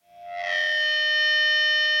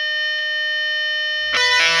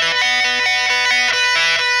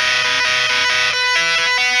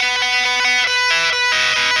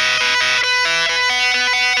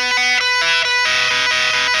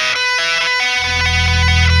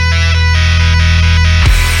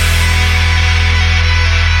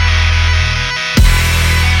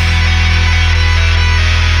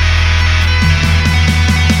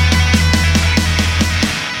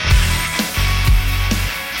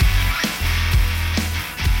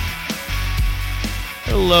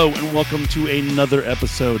Hello and welcome to another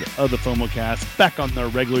episode of the FOMOcast, back on the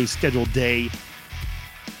regularly scheduled day.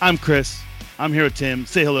 I'm Chris. I'm here with Tim.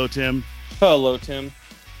 Say hello, Tim. Hello, Tim.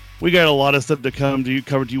 We got a lot of stuff to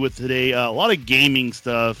cover to you with today. A lot of gaming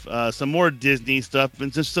stuff, some more Disney stuff,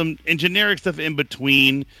 and just some generic stuff in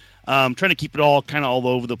between. Trying to keep it all kind of all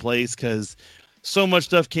over the place because so much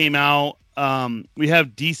stuff came out. We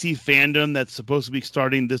have DC Fandom that's supposed to be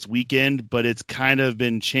starting this weekend, but it's kind of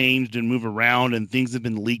been changed and moved around, and things have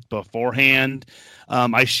been leaked beforehand.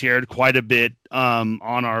 I shared quite a bit on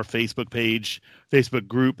our Facebook page, Facebook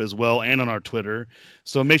group as well, and on our Twitter.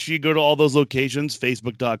 So make sure you go to all those locations,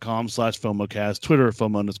 facebook.com/FOMOcast, Twitter,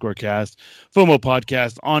 FOMO_cast, FOMO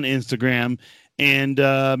podcast on Instagram. And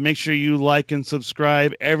make sure you like and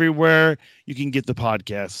subscribe everywhere you can get the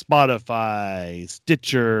podcast. Spotify,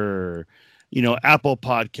 Stitcher, Apple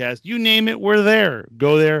Podcast, you name it, we're there.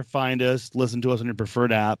 Go there, find us, listen to us on your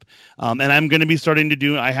preferred app. And I'm going to be starting to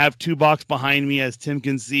do, I have two boxes behind me, as Tim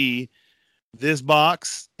can see, this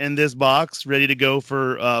box and this box ready to go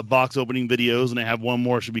for box opening videos. And I have one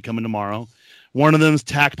more should be coming tomorrow. One of them is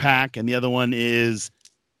Tac Pack, and the other one is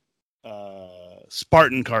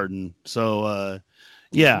Spartan Carton. So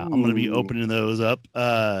I'm going to be opening those up.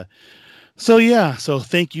 So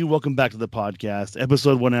thank you. Welcome back to the podcast,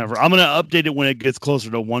 episode whenever. I'm going to update it when it gets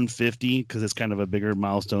closer to 150 because it's kind of a bigger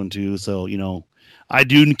milestone too. So, I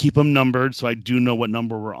do keep them numbered, so I do know what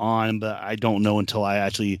number we're on, but I don't know until I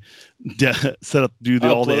actually set up,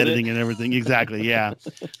 all the editing and everything. Exactly. Yeah.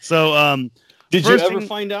 So, did you ever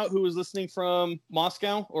find out who was listening from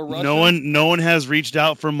Moscow or Russia? No one has reached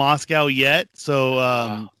out from Moscow yet. So,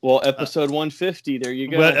 episode 150, there you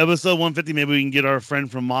go. But episode 150, maybe we can get our friend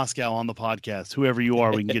from Moscow on the podcast. Whoever you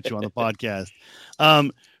are, we can get you on the podcast.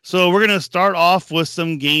 So we're going to start off with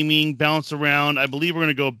some gaming, bounce around. I believe we're going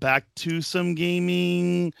to go back to some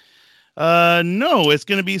gaming. No, it's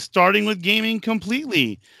going to be starting with gaming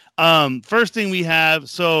completely. First thing we have,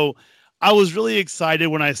 so I was really excited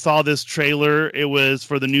when I saw this trailer. It was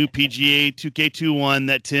for the new PGA 2K21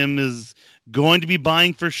 that Tim is going to be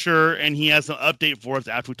buying for sure, and he has an update for us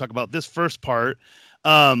after we talk about this first part.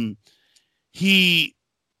 The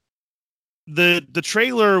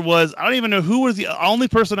trailer was, I don't even know who was the only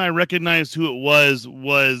person I recognized who it was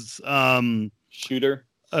Shooter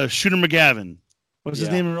McGavin. What's his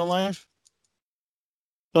name in real life?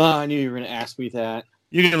 I knew you were going to ask me that.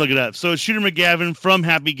 You can look it up. So Shooter McGavin from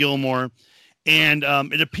Happy Gilmore. And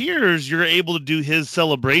it appears you're able to do his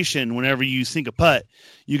celebration whenever you sink a putt.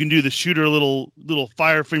 You can do the shooter little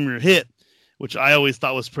fire from your hip, which I always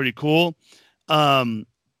thought was pretty cool.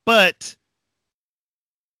 But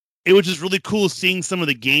it was just really cool seeing some of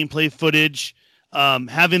the gameplay footage,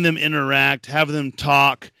 having them interact, having them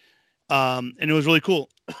talk. And it was really cool.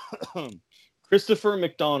 Christopher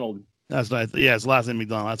McDonald. That's what his last name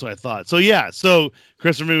McDonald. That's what I thought. So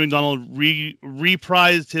Christopher McDonald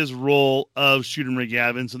reprised his role of Shooter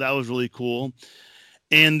McGavin. So that was really cool.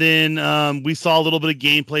 And then we saw a little bit of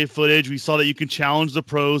gameplay footage. We saw that you can challenge the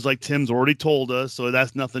pros like Tim's already told us. So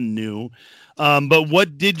that's nothing new. But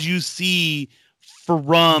what did you see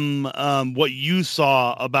from what you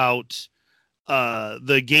saw about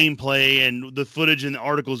the gameplay and the footage and the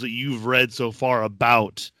articles that you've read so far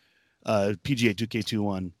about PGA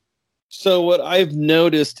 2K21? So what I've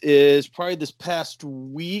noticed is probably this past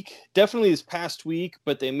week,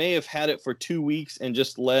 but they may have had it for 2 weeks and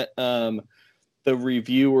just let the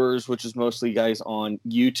reviewers, which is mostly guys on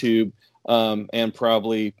YouTube and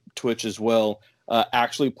probably Twitch as well,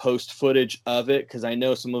 actually post footage of it. Because I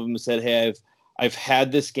know some of them said, hey, I've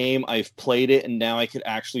had this game, I've played it, and now I could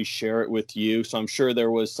actually share it with you. So I'm sure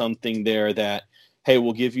there was something there that, hey,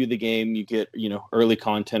 we'll give you the game, you get, early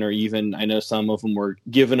content, or even I know some of them were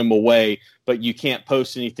giving them away, but you can't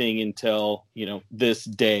post anything until, this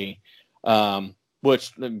day,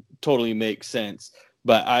 which totally makes sense.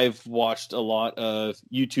 But I've watched a lot of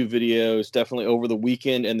YouTube videos, definitely over the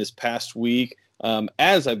weekend and this past week,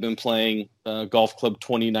 as I've been playing Golf Club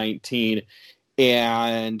 2019.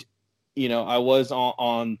 And, I was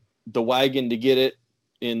on the wagon to get it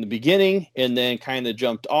in the beginning and then kind of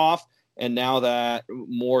jumped off. And now that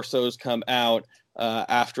more so's come out,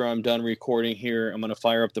 after I'm done recording here, I'm going to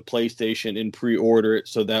fire up the PlayStation and pre-order it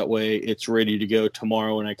so that way it's ready to go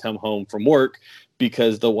tomorrow when I come home from work,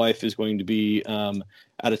 because the wife is going to be out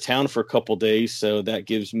of town for a couple days. So that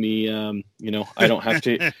gives me, I don't have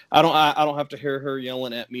to, I don't have to hear her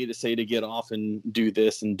yelling at me to say to get off and do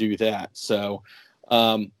this and do that. So,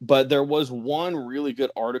 but there was one really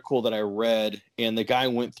good article that I read, and the guy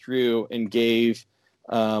went through and gave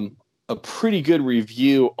a pretty good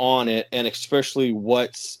review on it, and especially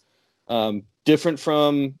what's different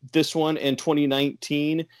from this one in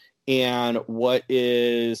 2019, and what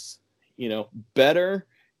is, better,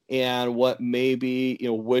 and what maybe,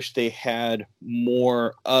 wish they had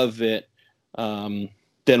more of it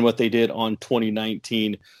than what they did on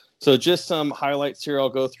 2019. So just some highlights here. I'll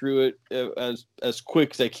go through it as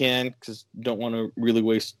quick as I can because don't want to really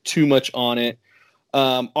waste too much on it.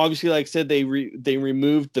 Obviously, like I said, they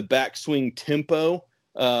removed the backswing tempo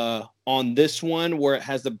on this one where it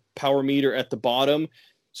has the power meter at the bottom.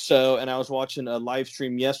 So, and I was watching a live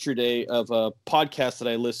stream yesterday of a podcast that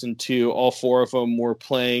I listened to. All four of them were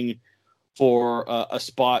playing for a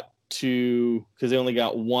spot because they only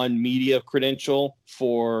got one media credential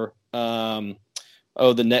for the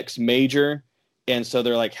next major. And so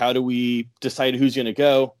they're like, how do we decide who's going to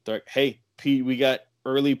go? They're like, hey, we got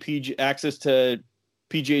early PG access to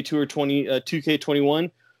PGA Tour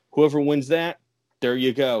 2K21. Whoever wins that, there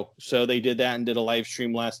you go. So they did that and did a live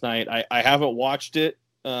stream last night. I haven't watched it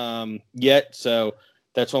yet, so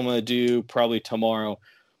that's what I'm going to do probably tomorrow.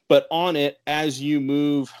 But on it, as you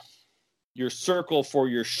move your circle for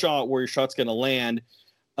your shot, where your shot's going to land,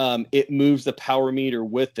 it moves the power meter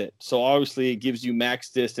with it. So obviously it gives you max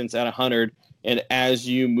distance at 100, and as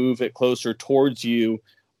you move it closer towards you,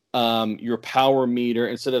 your power meter,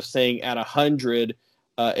 instead of saying at 100,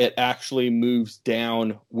 it actually moves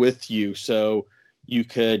down with you. So you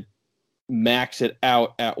could max it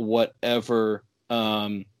out at whatever,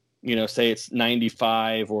 say it's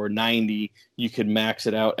 95 or 90, you could max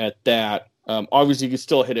it out at that. Obviously you can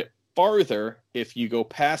still hit it farther if you go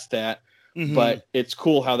past that, but it's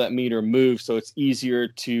cool how that meter moves. So it's easier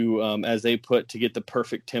to, as they put, to get the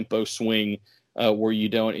perfect tempo swing, where you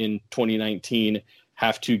don't in 2019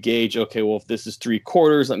 have to gauge, okay, well, if this is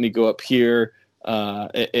 3/4, let me go up here.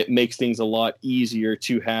 It makes things a lot easier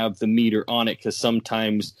to have the meter on it, because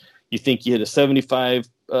sometimes you think you hit a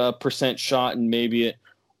 75% shot and maybe it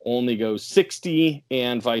only goes 60,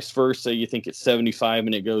 and vice versa. You think it's 75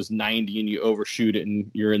 and it goes 90 and you overshoot it and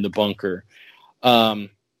you're in the bunker.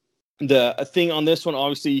 The thing on this one,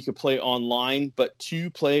 obviously you could play online, but to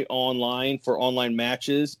play online for online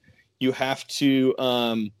matches, you have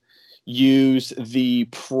to use the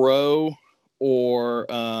Pro or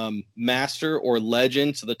Master or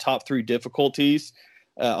Legend, so the top 3 difficulties.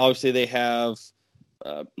 Obviously they have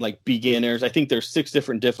like beginners. I think there's 6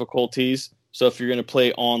 different difficulties. So if you're going to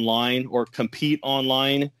play online or compete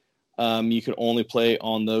online, you can only play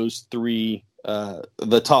on those 3,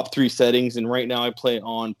 the top 3 settings. And right now I play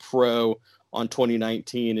on Pro on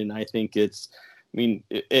 2019, and I think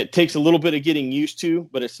it takes a little bit of getting used to,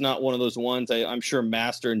 but it's not one of those ones. I'm sure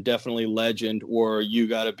Master and definitely Legend, or you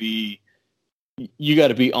got to be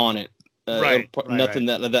on it. Nothing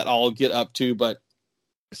right. that I'll get up to, but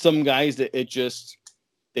some guys that they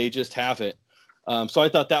just have it. So I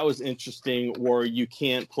thought that was interesting, where you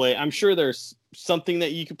can't play. I'm sure there's something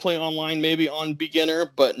that you could play online, maybe on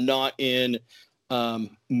beginner, but not in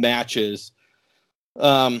matches.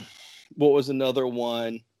 What was another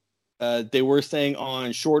one? They were saying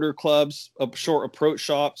on shorter clubs, short approach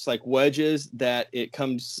shots like wedges, that it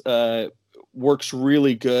works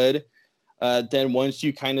really good. Then once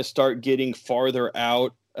you kind of start getting farther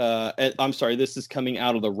out, I'm sorry, this is coming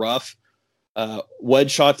out of the rough.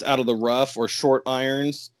 Wedge shots out of the rough or short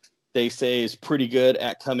irons, they say is pretty good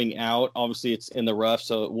at coming out. Obviously it's in the rough,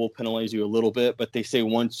 so it will penalize you a little bit, but they say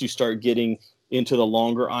once you start getting into the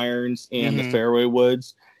longer irons and the fairway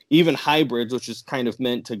woods, even hybrids, which is kind of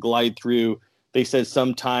meant to glide through, they said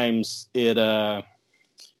sometimes it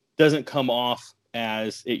doesn't come off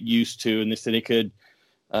as it used to, and they said it could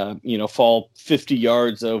fall 50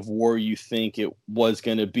 yards of where you think it was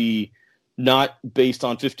going to be, not based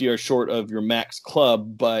on 50 yards short of your max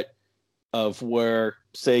club, but of where,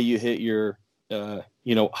 say you hit your,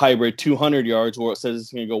 hybrid 200 yards, where it says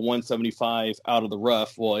it's going to go 175 out of the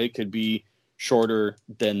rough. Well, it could be shorter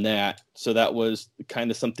than that. So that was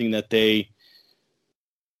kind of something that they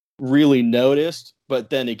really noticed. But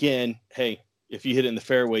then again, hey, if you hit it in the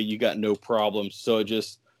fairway, you got no problems. So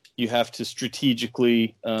you have to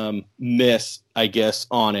strategically miss, I guess,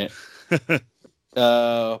 on it.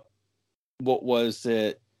 What was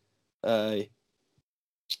it? The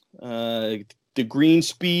green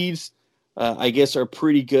speeds, I guess, are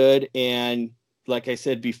pretty good. And like I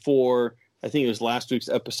said before, I think it was last week's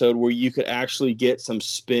episode, where you could actually get some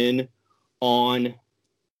spin on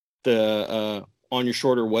on your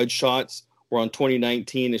shorter wedge shots. Where on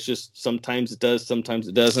 2019, it's just sometimes it does, sometimes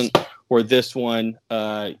it doesn't. Where this one,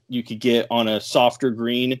 you could get on a softer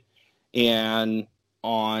green, and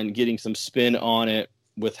on getting some spin on it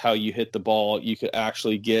with how you hit the ball, you could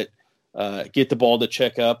actually get the ball to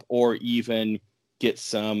check up, or even get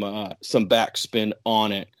some backspin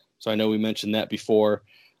on it. So I know we mentioned that before.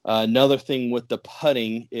 Another thing with the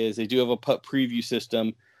putting is they do have a putt preview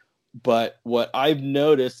system, but what I've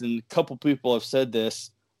noticed, and a couple people have said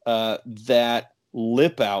this, that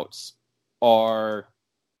lip outs are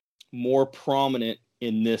more prominent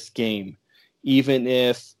in this game, even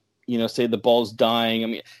if, say the ball's dying. I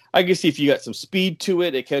mean, I guess if you got some speed to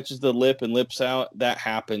it, it catches the lip and lips out, that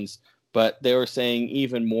happens. But they were saying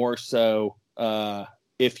even more so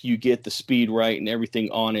if you get the speed right and everything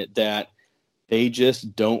on it, that they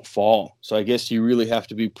just don't fall. So I guess you really have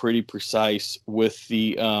to be pretty precise with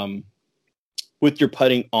the with your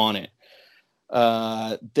putting on it.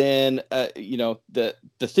 Then the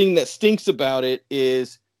thing that stinks about it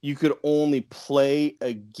is you could only play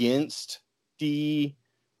against the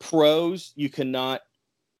pros. You cannot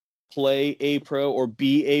play a pro or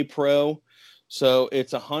be a pro. So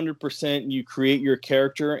it's 100% you create your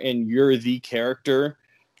character and you're the character.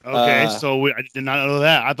 Okay, so I did not know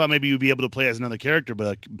that. I thought maybe you'd be able to play as another character,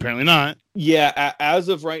 but apparently not. Yeah, as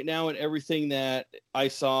of right now and everything that I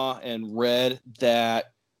saw and read,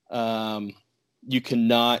 that you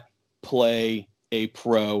cannot play a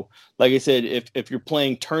pro. Like I said, if you're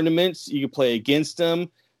playing tournaments, you can play against them.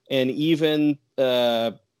 And even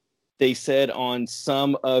they said on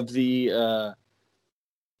some of the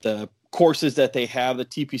courses that they have, the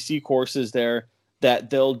TPC courses there, that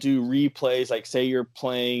they'll do replays. Like say you're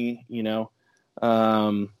playing, the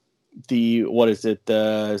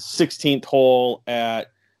 16th hole at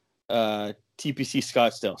TPC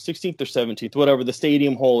Scottsdale, 16th or 17th, whatever the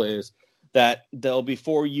stadium hole is, that they'll,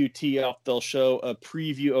 before you tee off, they'll show a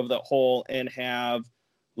preview of that hole and have,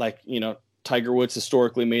 Tiger Woods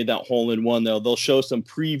historically made that hole in one. They'll show some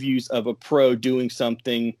previews of a pro doing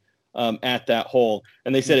something at that hole.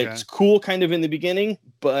 And they said It's cool kind of in the beginning,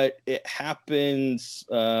 but it happens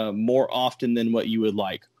more often than what you would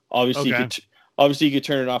like. Obviously, you could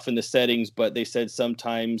turn it off in the settings, but they said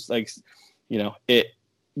sometimes,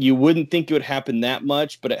 you wouldn't think it would happen that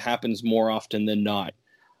much, but it happens more often than not.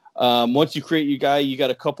 Once you create your guy, you got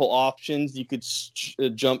a couple options. You could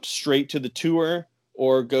jump straight to the tour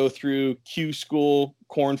or go through Q School,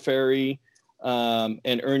 Korn Ferry,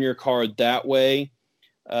 and earn your card that way.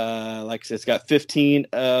 Like I said, it's got 15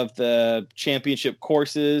 of the championship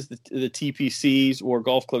courses. The TPCs or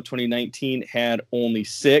Golf Club 2019 had only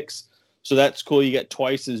 6. So that's cool. You get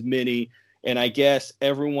twice as many. And I guess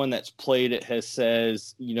everyone that's played it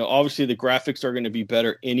says, obviously the graphics are going to be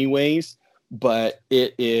better anyways, but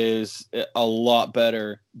it is a lot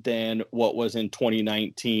better than what was in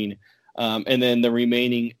 2019. And then the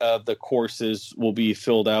remaining of the courses will be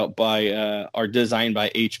filled out by, are designed by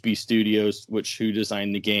HB Studios, who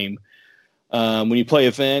designed the game. When you play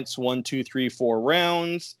events, 1, 2, 3, 4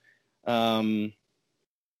 rounds.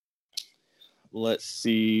 Let's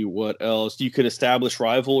see what else. You could establish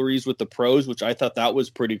rivalries with the pros, which I thought that was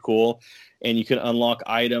pretty cool. And you can unlock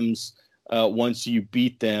items once you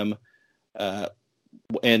beat them. And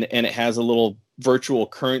it has a little virtual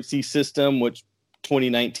currency system, which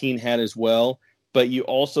 2019 had as well. But you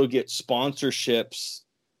also get sponsorships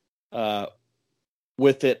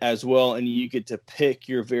with it as well. And you get to pick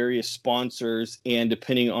your various sponsors. And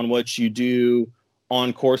depending on what you do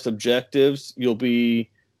on course objectives, you'll be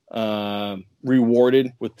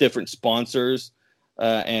rewarded with different sponsors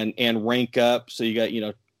and rank up. So you got,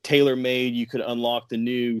 TaylorMade, you could unlock the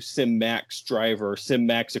new SimMax driver,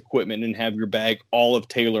 SimMax equipment, and have your bag all of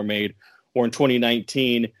TaylorMade. Or in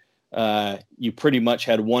 2019, you pretty much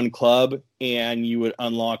had one club and you would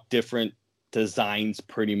unlock different designs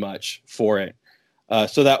pretty much for it.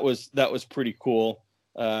 So that was pretty cool.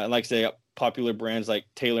 And like I say, popular brands like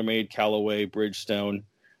TaylorMade, Callaway, Bridgestone.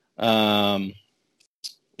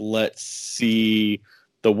 Let's see.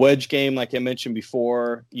 The wedge game, like I mentioned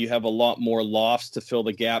before, you have a lot more lofts to fill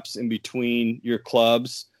the gaps in between your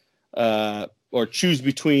clubs, or choose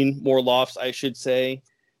between more lofts, I should say.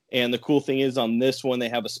 And the cool thing is on this one, they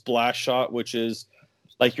have a splash shot, which is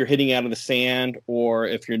like you're hitting out of the sand, or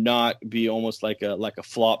if you're not, be almost like a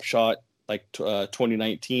flop shot, like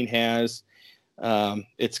 2019 has.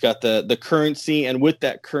 It's got the currency, and with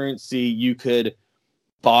that currency, you could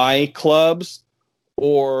buy clubs,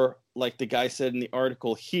 or like the guy said in the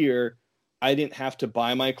article here, I didn't have to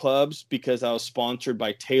buy my clubs because I was sponsored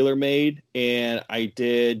by TaylorMade, and I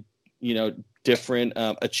did, different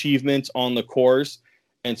achievements on the course.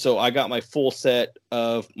 And so I got my full set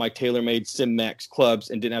of my TaylorMade SimMax clubs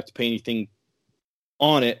and didn't have to pay anything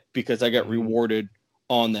on it because I got rewarded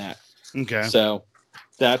on that. Okay. So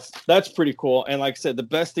that's pretty cool. And like I said, the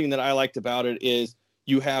best thing that I liked about it is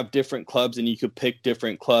you have different clubs and you could pick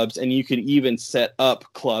different clubs, and you could even set up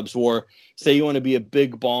clubs where, say you want to be a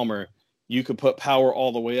big bomber, you could put power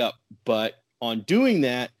all the way up. But on doing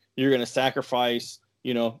that, you're going to sacrifice,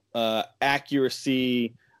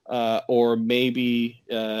 accuracy, or maybe,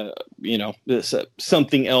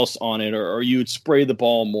 something else on it, or you would spray the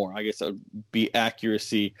ball more. I guess that would be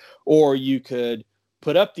accuracy. Or you could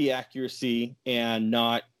put up the accuracy and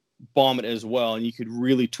not bomb it as well, and you could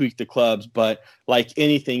really tweak the clubs. But like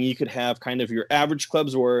anything, you could have kind of your average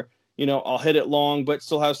clubs where, I'll hit it long but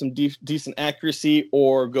still have some decent accuracy,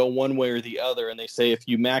 or go one way or the other. And they say if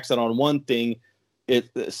you max it on one thing,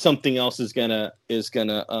 something else is gonna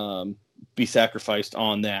be sacrificed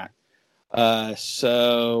on that.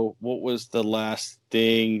 So what was the last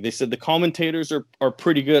thing? They said the commentators are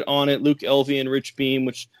pretty good on it. Luke Elvey and Rich Beam,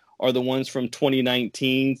 which are the ones from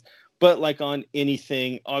 2019. But like on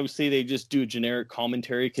anything, obviously they just do a generic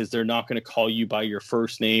commentary because they're not going to call you by your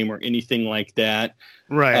first name or anything like that.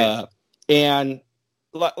 Right. And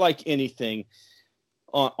like anything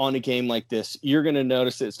on a game like this, you're going to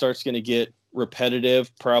notice that it starts going to get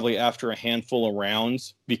repetitive probably after a handful of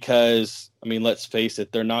rounds, because, let's face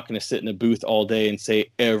it, they're not going to sit in a booth all day and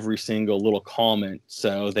say every single little comment.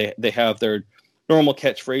 So they have their normal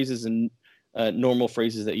catchphrases and normal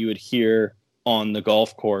phrases that you would hear on the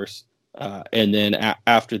golf course. And then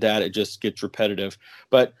after that, it just gets repetitive.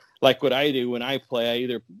 But like what I do when I play, I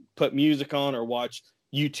either put music on or watch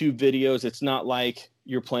YouTube videos. It's not like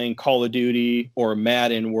you're playing Call of Duty or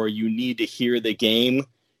Madden where you need to hear the game.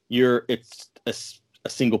 It's a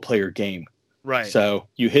single player game. Right. So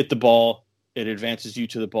you hit the ball, it advances you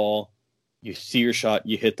to the ball. You see your shot,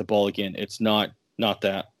 you hit the ball again. It's not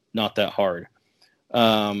that hard.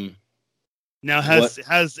 Now,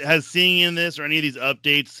 has seeing in this or any of these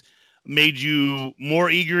updates made you more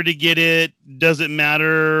eager to get it? Does it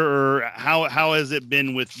matter, or how has it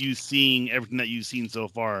been with you seeing everything that you've seen so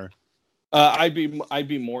far? I'd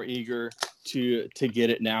be more eager to get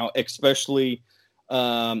it now, especially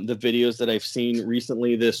the videos that I've seen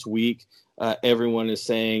recently this week. Everyone is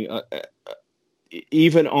saying,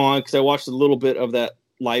 even on, because I watched a little bit of that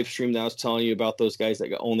live stream that I was telling you about, those guys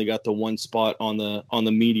that only got the one spot on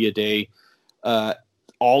the media day.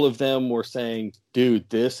 All of them were saying, dude,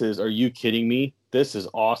 are you kidding me? This is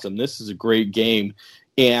awesome. This is a great game.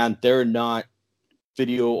 And they're not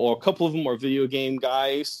video, or a couple of them are video game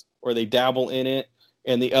guys, or they dabble in it.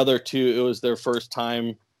 And the other two, it was their first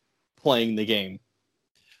time playing the game.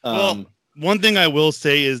 Well, one thing I will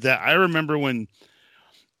say is that I remember when,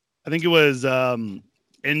 I think it was NBA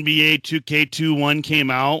 2K21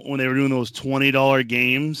 came out, when they were doing those $20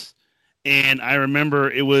 games. And I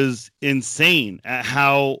remember it was insane at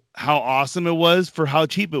how awesome it was for how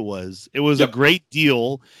cheap it was. It was a great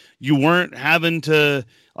deal. You weren't having to,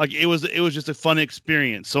 like, it was just a fun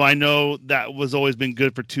experience. So I know that was always been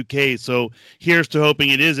good for 2K. So here's to hoping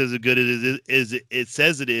it is as good as it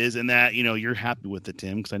says it is, and that, you're happy with it,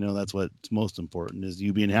 Tim, because I know that's what's most important, is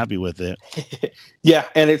you being happy with it. Yeah,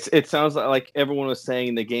 and it sounds like everyone was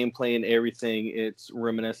saying the gameplay and everything, it's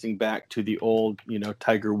reminiscing back to the old,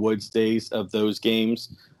 Tiger Woods days of those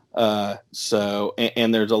games. So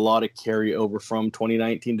there's a lot of carryover from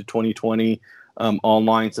 2019 to 2020,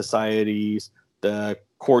 online societies, the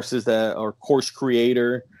courses that are course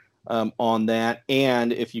creator on that.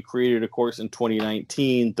 And if you created a course in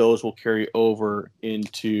 2019, those will carry over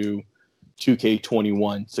into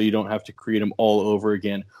 2K21. So you don't have to create them all over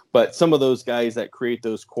again. But some of those guys that create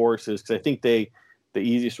those courses, because I think the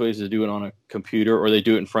easiest way is to do it on a computer, or they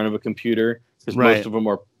do it in front of a computer, because most of them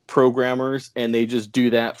are programmers, and they just do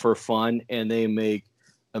that for fun, and they make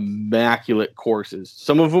immaculate courses.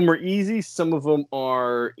 Some of them are easy. Some of them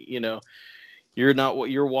are,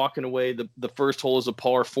 you're walking away. The first hole is a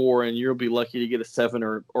par 4, and you'll be lucky to get a 7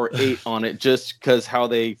 or 8 on it, just because how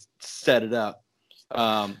they set it up.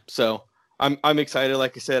 So I'm excited.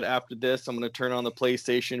 Like I said, after this, I'm going to turn on the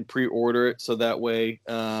PlayStation, pre-order it, so that way,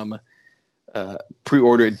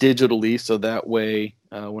 pre-order it digitally, so that way,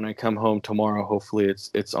 when I come home tomorrow, hopefully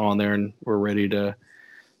it's on there and we're ready to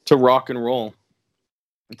rock and roll.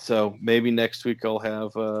 So maybe next week I'll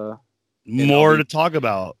have more to talk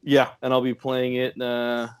about. Yeah, and I'll be playing it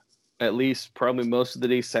at least probably most of the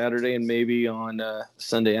day Saturday, and maybe on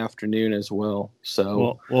Sunday afternoon as well.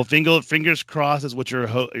 So well, fingers crossed is what your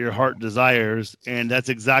heart desires, and that's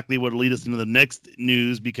exactly what will lead us into the next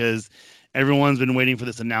news, because everyone's been waiting for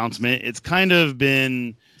this announcement. It's kind of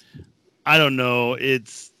been, I don't know,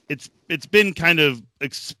 it's been kind of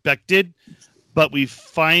expected, but we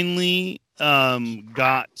finally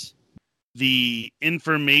got the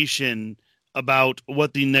information about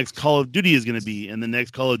what the next Call of Duty is going to be, and the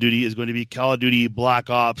next Call of Duty is going to be Call of Duty Black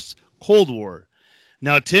Ops Cold War.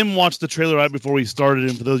 Now, Tim watched the trailer right before we started,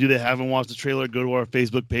 and for those of you that haven't watched the trailer, go to our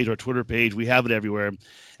Facebook page, our Twitter page. We have it everywhere.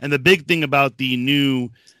 And the big thing about the new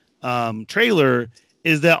trailer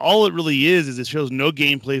is that all it really is it shows no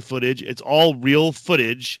gameplay footage. It's all real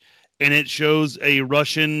footage, and it shows a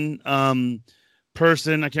Russian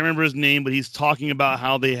person. I can't remember his name, but he's talking about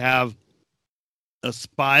how they have a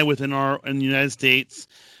spy in the United States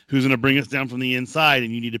who's going to bring us down from the inside,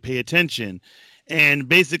 and you need to pay attention. And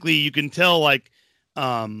basically, you can tell like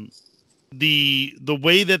the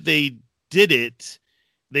way that they did it.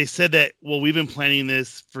 They said that, well, we've been planning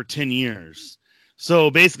this for 10 years.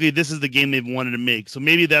 So basically, this is the game they've wanted to make. So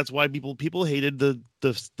maybe that's why people hated the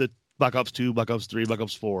Black Ops 2, Black Ops 3, Black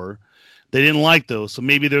Ops 4. They didn't like those. So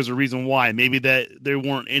maybe there's a reason why. Maybe that they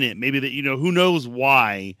weren't in it. Maybe that, who knows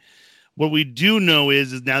why. What we do know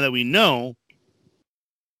is now that we know,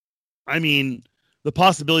 I mean, the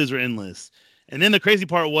possibilities are endless. And then the crazy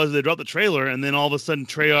part was they dropped the trailer, and then all of a sudden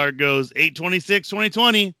Treyarch goes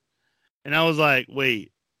 8/26/2020. And I was like,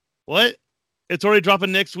 wait, what? It's already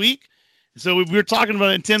dropping next week? So we were talking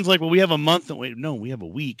about it, and Tim's like, well, we have a month. And wait, no, we have a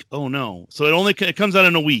week. Oh, no. So it comes out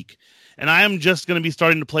in a week. And I am just going to be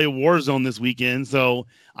starting to play Warzone this weekend, so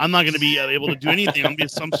I'm not going to be able to do anything.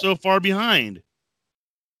 I'm so far behind.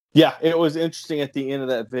 Yeah, it was interesting at the end of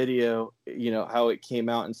that video, how it came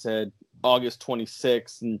out and said August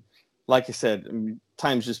 26th. And like I said,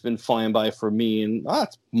 time's just been flying by for me, and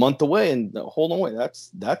it's a month away. And hold on, wait,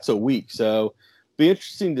 that's a week. So be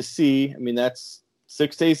interesting to see. I mean, that's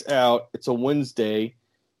 6 days out. It's a Wednesday,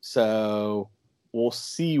 so we'll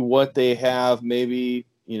see what they have. Maybe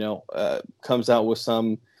comes out with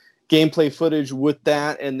some gameplay footage with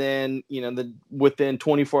that, and then within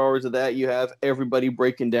 24 hours of that, you have everybody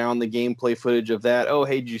breaking down the gameplay footage of that. Oh,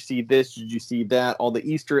 hey, did you see this? Did you see that? All the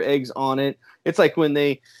Easter eggs on it. It's like when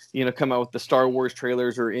they come out with the Star Wars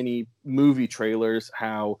trailers or any movie trailers,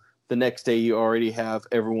 how the next day you already have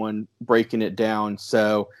everyone breaking it down.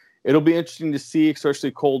 So it'll be interesting to see,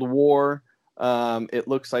 especially Cold War. It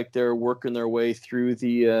looks like they're working their way through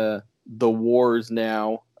the wars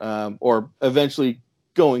now, or eventually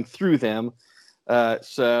going through them.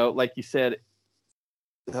 So like you said,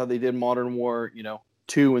 how they did Modern War,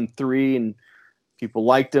 2 and 3, and people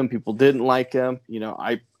liked them, people didn't like them.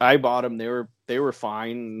 I bought them. They were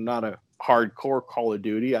fine. Not a hardcore Call of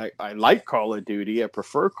Duty. I like Call of Duty. I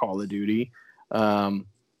prefer Call of Duty.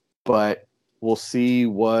 But we'll see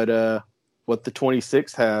what the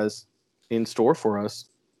 26th has in store for us.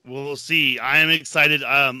 We'll see. I am excited.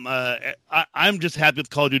 I'm just happy with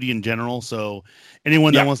Call of Duty in general. So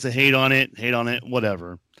anyone that wants to hate on it,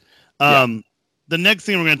 whatever. The next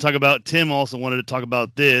thing we're going to talk about, Tim also wanted to talk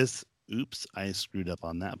about this. Oops, I screwed up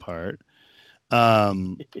on that part.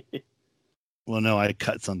 Well, no, I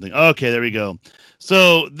cut something. Okay, there we go.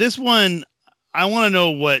 So this one, I want to know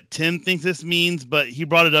what Tim thinks this means, but he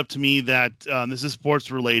brought it up to me that this is sports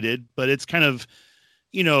related, but it's kind of,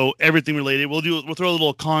 everything related. We'll throw a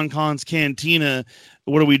little Con's Cantina.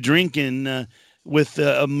 What are we drinking? With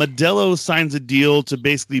Modelo signs a deal to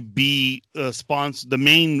basically be the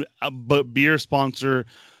main beer sponsor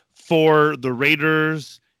for the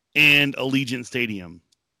Raiders and Allegiant Stadium.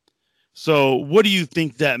 So what do you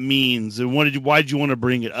think that means, and why did you want to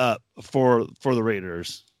bring it up for the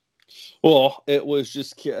Raiders? Well, it was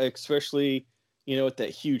just, especially, at that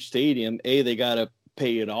huge stadium, they got to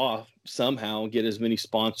pay it off somehow, get as many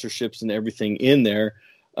sponsorships and everything in there.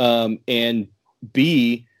 And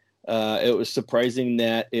B, it was surprising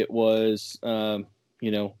that it was, Modelo.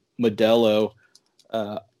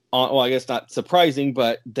 Well, I guess not surprising,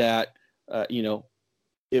 but that,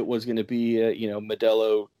 it was going to be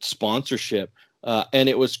Modelo sponsorship. And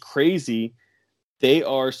it was crazy.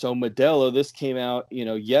 Modelo, this came out,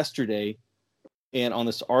 yesterday. And on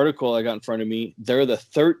this article I got in front of me, they're the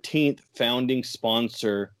 13th founding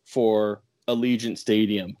sponsor for Allegiant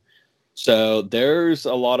Stadium. So there's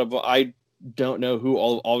a lot of, I don't know who,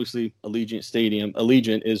 obviously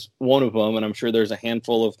Allegiant is one of them. And I'm sure there's a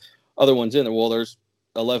handful of other ones in there. Well, there's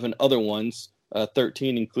 11 other ones,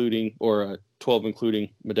 13 including, or 12 including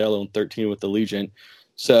Modelo, and 13 with Allegiant.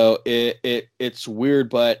 So it's weird,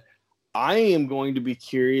 but I am going to be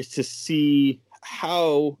curious to see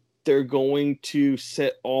how they're going to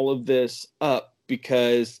set all of this up,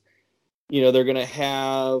 because, they're going to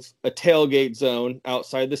have a tailgate zone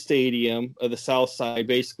outside the stadium of the south side,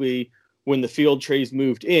 basically when the field trays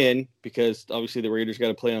moved in, because obviously the Raiders got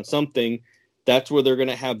to play on something. That's where they're going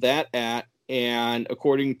to have that at. And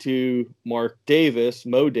according to Mark Davis,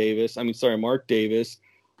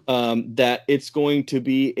 that it's going to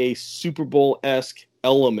be a Super Bowl-esque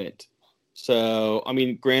element. So, I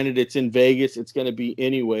mean, granted, it's in Vegas. It's going to be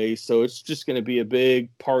anyway. So it's just going to be a big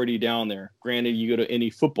party down there. Granted, you go to any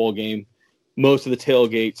football game, most of the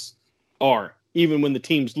tailgates are. Even when the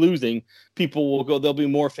team's losing, people will go. There'll be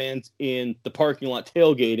more fans in the parking lot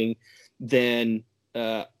tailgating than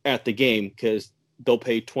at the game because they'll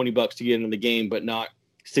pay $20 to get into the game, but not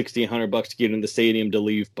 $60, $100 to get in the stadium to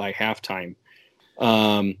leave by halftime.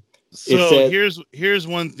 So here's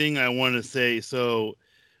one thing I want to say. So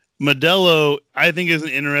Modelo, I think, is an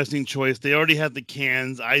interesting choice. They already have the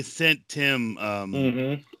cans. I sent Tim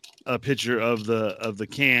a picture of the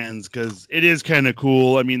cans because it is kind of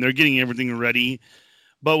cool. I mean, they're getting everything ready.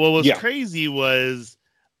 But what was crazy was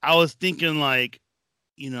I was thinking, like,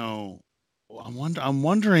 I'm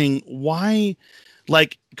wondering why,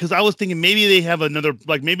 like, because I was thinking maybe they have another,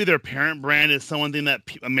 like, maybe their parent brand is something that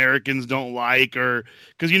Americans don't like, or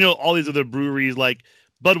because all these other breweries, like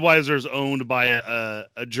Budweiser is owned by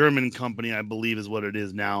a German company, I believe is what it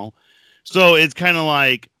is now. So it's kind of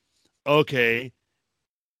like, okay,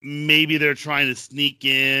 maybe they're trying to sneak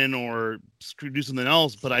in or do something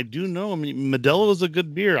else. But I do know, I mean, Modelo is a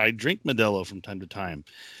good beer. I drink Modelo from time to time.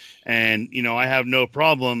 And, I have no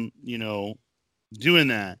problem, doing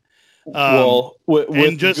that.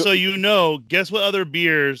 And just so you know, guess what other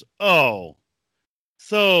beers? Oh,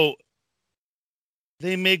 so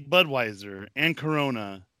they make Budweiser and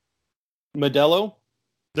Corona. Modelo?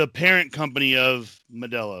 The parent company of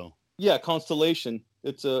Modelo. Yeah, Constellation.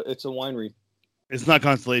 It's a winery. It's not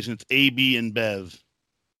Constellation. It's AB and Bev.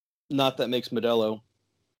 Not that makes Modelo.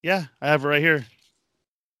 Yeah, I have it right here.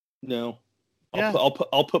 No. Yeah.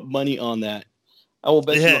 I'll put money on that. I will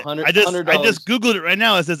bet you $100. I just Googled it right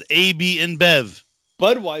now. It says AB and Bev.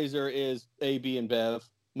 Budweiser is AB and Bev.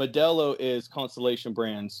 Modelo is Constellation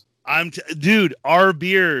Brands. Dude, our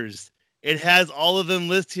beers. It has all of them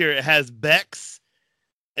listed here. It has Beck's.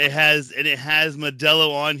 It has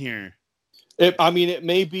Modelo on here. It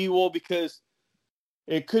may be because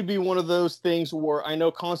it could be one of those things where I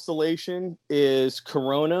know Constellation is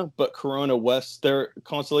Corona, but Corona West,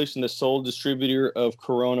 Constellation, the sole distributor of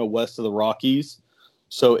Corona west of the Rockies.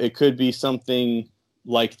 So it could be something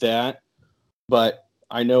like that. But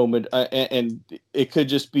I know, and it could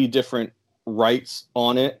just be different rights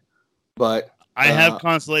on it. But I have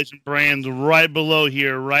Constellation Brands right below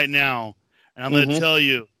here right now. And I'm going to tell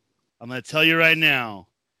you. I'm going to tell you right now.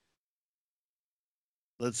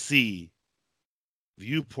 Let's see.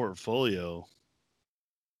 View portfolio.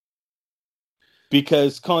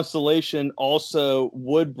 Because Constellation also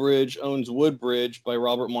Woodbridge owns Woodbridge by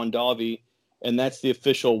Robert Mondavi, and that's the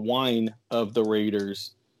official wine of the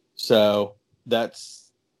Raiders. So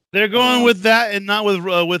they're going with that and not with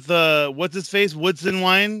what's his face, Woodson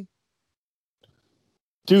wine.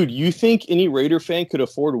 Dude, you think any Raider fan could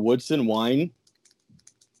afford Woodson wine?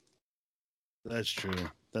 That's true.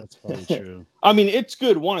 That's probably true. I mean, it's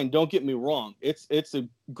good wine. Don't get me wrong. It's a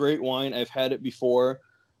great wine. I've had it before.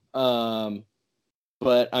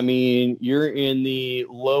 But I mean, you're in the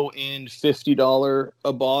low end $50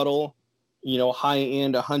 a bottle, high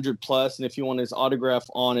end $100+. And if you want his autograph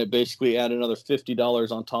on it, basically add another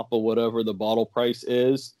 $50 on top of whatever the bottle price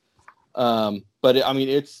is. But I mean,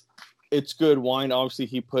 it's good wine. Obviously,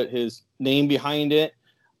 he put his name behind it.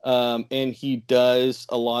 And he does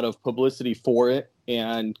a lot of publicity for it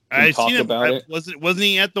and can talk about it. Wasn't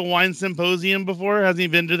he at the wine symposium before? Hasn't he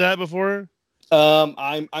been to that before?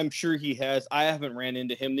 I'm sure he has. I haven't ran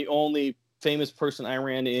into him. The only famous person I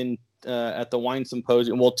ran in at the wine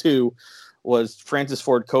symposium, two, was Francis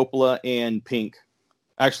Ford Coppola and Pink.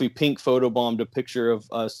 Actually, Pink photobombed a picture of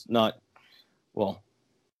us.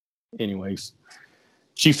 Anyways,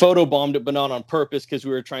 she photobombed it, but not on purpose because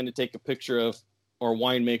we were trying to take a picture of our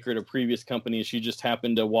winemaker at a previous company, and she just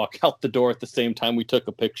happened to walk out the door at the same time we took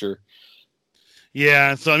a picture.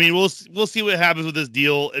 Yeah, so I mean, we'll see what happens with this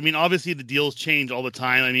deal. I mean, obviously the deals change all the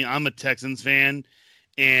time. I mean, I'm a Texans fan,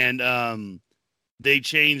 and they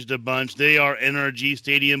changed a bunch. They are NRG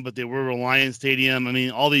Stadium, but they were Reliance Stadium. I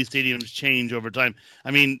mean, all these stadiums change over time.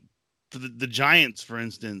 I mean, for the Giants, for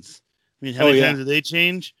instance. I mean, how many times did they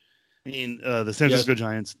change? I mean, the San Francisco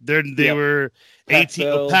Giants. They were Pac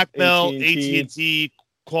Bell, AT&T,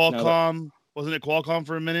 Qualcomm. Wasn't it Qualcomm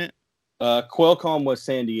for a minute? Qualcomm was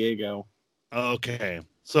San Diego. Okay,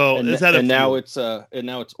 so now it's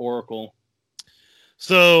Oracle.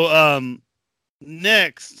 So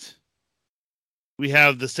next we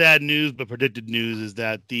have the sad news, but predicted news is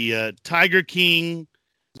that the Tiger King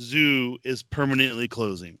Zoo is permanently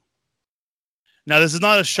closing. Now, this is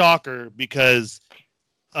not a shocker because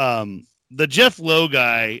the Jeff Lowe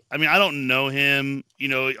guy, I mean, I don't know him. You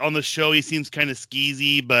know, on the show he seems kind of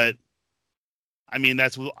skeezy, but I mean, I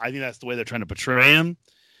think that's the way they're trying to portray him.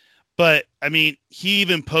 But I mean, he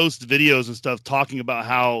even posts videos and stuff talking about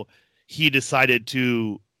how he decided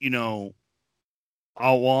to, you know,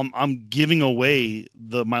 oh well, I'm giving away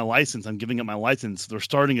my license. I'm giving up my license. They're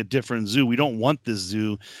starting a different zoo. We don't want this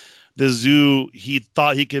zoo. The zoo, he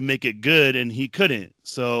thought he could make it good, and he couldn't.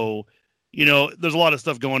 So, you know, there's a lot of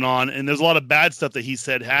stuff going on, and there's a lot of bad stuff that he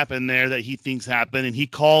said happened there that he thinks happened, and he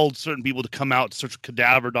called certain people to come out to search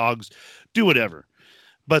cadaver dogs, do whatever.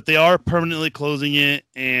 But they are permanently closing it,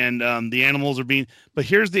 and the animals are being. But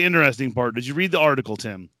here's the interesting part. Did you read the article,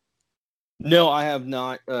 Tim? No, I have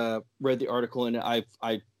not read the article, and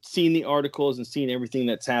I've seen the articles and seen everything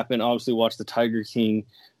that's happened. Obviously, watched the Tiger King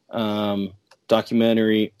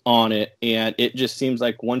documentary on it, and it just seems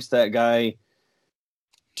like once that guy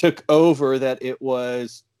took over, that it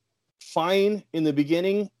was fine in the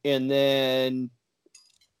beginning, and then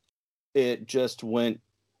it just went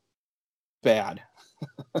bad.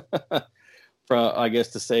 I guess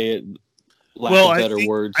to say it, lack of better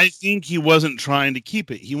words. I think he wasn't trying to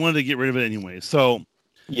keep it. He wanted to get rid of it anyway. So,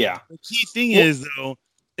 yeah. The key thing is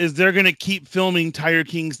they're going to keep filming Tiger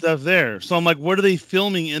King stuff there. So I'm like, what are they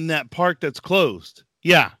filming in that park that's closed?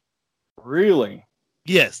 Yeah. Really?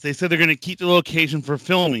 Yes. They said they're going to keep the location for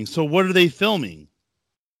filming. So what are they filming?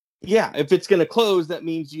 Yeah. If it's going to close, that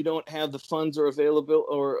means you don't have the funds or available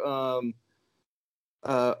or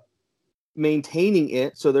maintaining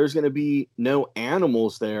it. So there's going to be no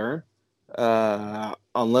animals there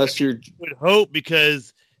unless you're... I would hope,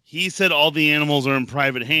 because he said all the animals are in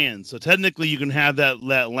private hands. So technically you can have that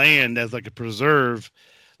land as like a preserve.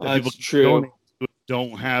 That That's true.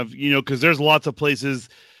 Don't have, you know, because there's lots of places.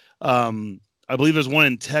 I believe there's one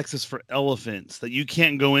in Texas for elephants that you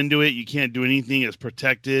can't go into it. You can't do anything. It's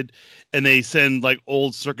protected. And they send like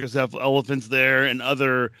old circus elephants there and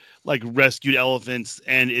other like rescued elephants.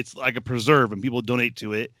 And it's like a preserve and people donate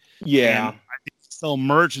to it. Yeah. And I think they sell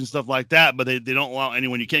merch and stuff like that, but they don't allow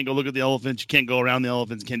anyone. You can't go look at the elephants. You can't go around the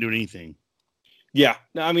elephants. You can't do anything. Yeah.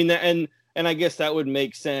 No, I mean, and I guess that would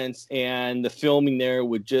make sense. And the filming there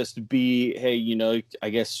would just be, hey, you know, I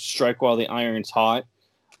guess strike while the iron's hot.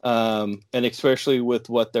 And especially with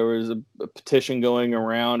what there was a petition going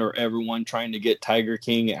around, or everyone trying to get Tiger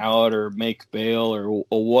King out or make bail or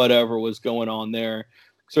whatever was going on there,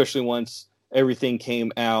 especially once everything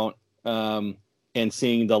came out, and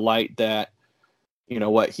seeing the light that, you know,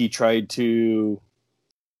 what he tried to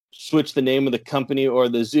switch the name of the company or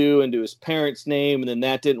the zoo into his parents' name, and then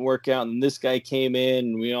that didn't work out, and this guy came in,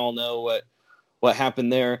 and we all know what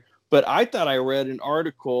happened there. But I thought I read an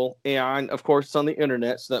article, and of course it's on the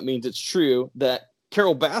internet, so that means it's true, that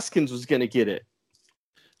Carol Baskins was going to get it.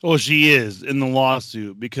 Well, she is in the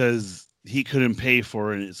lawsuit because he couldn't pay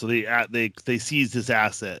for it, so they seized his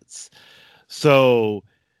assets. So,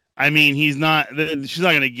 I mean, she's not going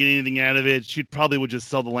to get anything out of it. She probably would just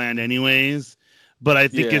sell the land anyways. But I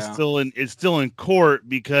think it's still in court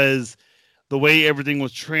because the way everything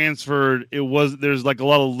was transferred, there's like a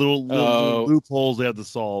lot of little loopholes they have to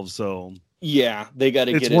solve. So yeah, they got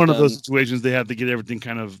to get it done. It's one of those situations they have to get everything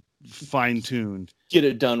kind of fine tuned, get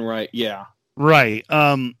it done right. Yeah, right.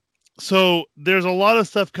 So there's a lot of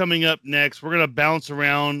stuff coming up next. We're gonna bounce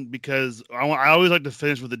around because I always like to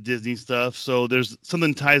finish with the Disney stuff. So there's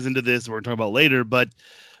something ties into this we're gonna talk about later, but.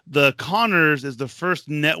 The Conners is the first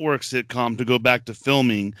network sitcom to go back to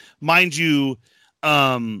filming. Mind you,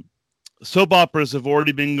 soap operas have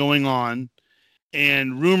already been going on.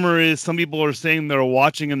 And rumor is some people are saying they're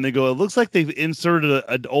watching and they go, it looks like they've inserted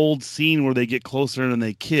an old scene where they get closer and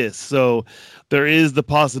they kiss. So there is the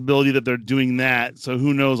possibility that they're doing that. So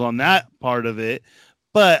who knows on that part of it.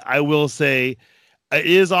 But I will say it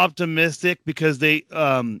is optimistic because they...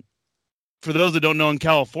 for those that don't know, in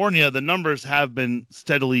California, the numbers have been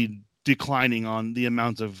steadily declining on the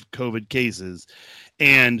amount of COVID cases.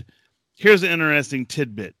 And here's an interesting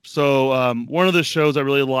tidbit. So one of the shows I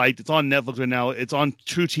really liked, it's on Netflix right now. It's on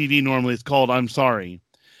True TV normally. It's called I'm Sorry.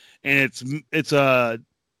 And it's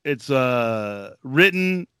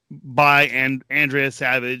written by Andrea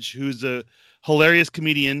Savage, who's a hilarious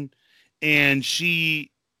comedian. And she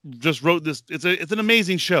just wrote this. It's an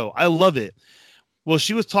amazing show. I love it. Well,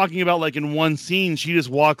 she was talking about like in one scene, she just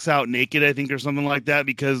walks out naked, I think, or something like that,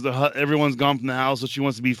 because everyone's gone from the house, so she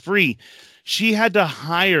wants to be free. You have to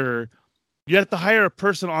hire a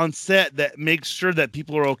person on set that makes sure that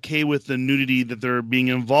people are okay with the nudity that they're being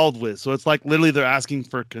involved with. So it's like literally they're asking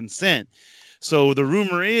for consent. So the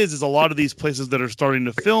rumor is a lot of these places that are starting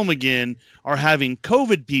to film again are having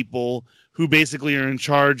COVID people who basically are in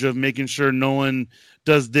charge of making sure no one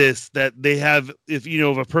does this, that they have, if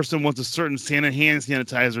a person wants a certain hand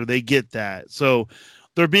sanitizer, they get that. So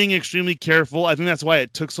they're being extremely careful. I think that's why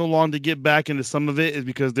it took so long to get back into some of it, is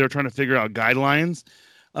because they're trying to figure out guidelines.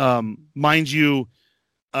 Mind you,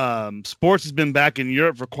 sports has been back in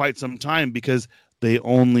Europe for quite some time because they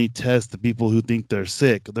only test the people who think they're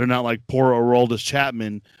sick. They're not like poor Aroldis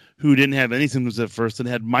Chapman, who didn't have any symptoms at first and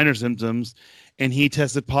had minor symptoms, and he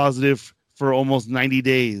tested positive for almost 90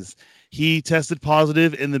 days. He tested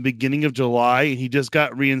positive in the beginning of July, and he just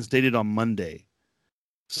got reinstated on Monday.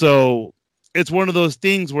 So it's one of those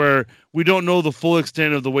things where we don't know the full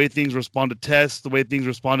extent of the way things respond to tests, the way things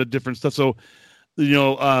respond to different stuff. So,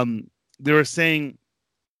 they were saying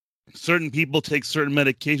certain people take certain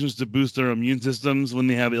medications to boost their immune systems when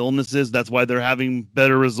they have illnesses. That's why they're having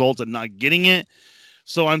better results at not getting it.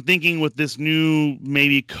 So I'm thinking with this new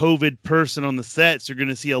maybe COVID person on the sets, you're going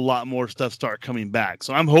to see a lot more stuff start coming back.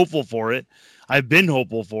 So I'm hopeful for it. I've been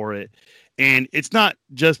hopeful for it. And it's not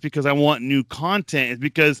just because I want new content. It's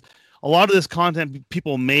because a lot of this content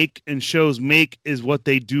people make and shows make is what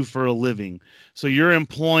they do for a living. So you're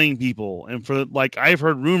employing people. And I've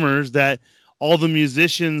heard rumors that all the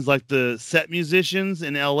musicians, like the set musicians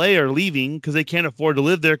in LA, are leaving because they can't afford to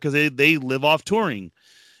live there because they live off touring.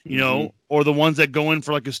 Or the ones that go in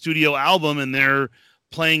for like a studio album and they're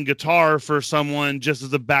playing guitar for someone just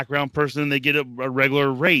as a background person and they get a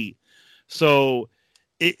regular rate. So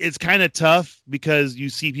it's kind of tough because you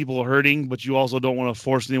see people hurting, but you also don't want to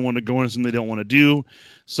force anyone to go into something they don't want to do.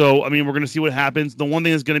 So, I mean, we're going to see what happens. The one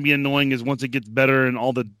thing that's going to be annoying is once it gets better and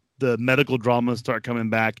all the medical dramas start coming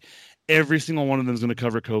back, every single one of them is going to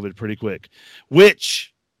cover COVID pretty quick,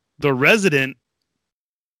 which The Resident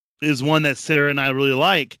is one that Sarah and I really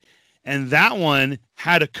like. And that one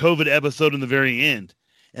had a COVID episode in the very end.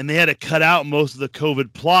 And they had to cut out most of the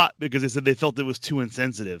COVID plot because they said they felt it was too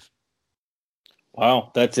insensitive.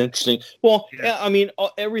 Wow, that's interesting. Well, yeah, I mean,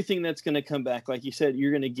 everything that's going to come back, like you said,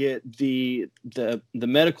 you're going to get the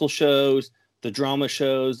medical shows, the drama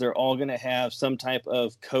shows. They're all going to have some type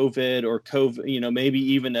of COVID or COVID, maybe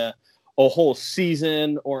even a whole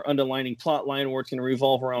season or underlining plot line where it's going to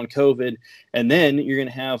revolve around COVID. And then you're going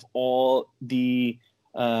to have all the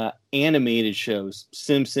animated shows,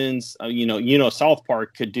 Simpsons, South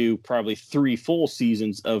Park could do probably 3 full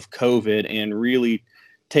seasons of COVID and really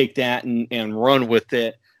take that and run with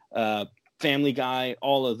it. Family Guy,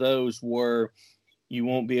 all of those were, you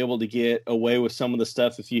won't be able to get away with some of the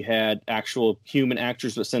stuff if you had actual human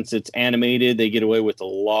actors, but since it's animated, they get away with a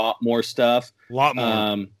lot more stuff. A lot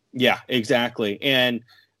more. Yeah, exactly. And,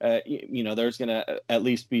 there's going to at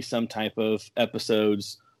least be some type of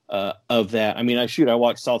episodes of that. I mean, I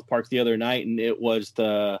watched South Park the other night, and it was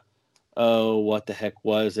what the heck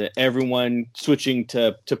was it? Everyone switching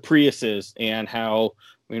to Priuses and how,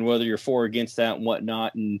 whether you're for or against that and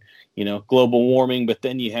whatnot, and, global warming, but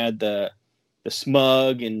then you had the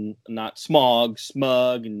smug and not smog,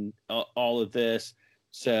 smug and all of this.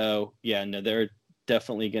 So, yeah, no, they're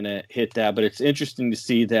definitely going to hit that. But it's interesting to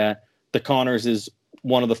see that the Connors is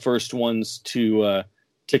one of the first ones to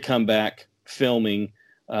come back filming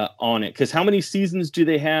on it. Because how many seasons do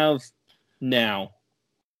they have now?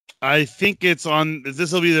 I think this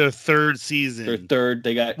will be their 3rd season. Their 3rd.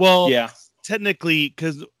 They got, yeah. Technically,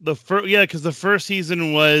 because the first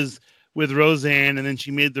season was with Roseanne, and then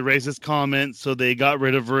she made the racist comment, so they got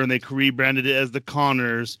rid of her and they rebranded it as the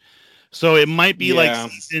Connors. So it might be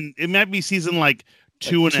season like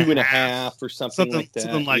two and a half or something like that.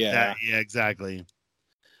 Something like that. Yeah, exactly.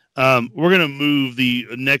 We're gonna move the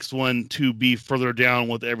next one to be further down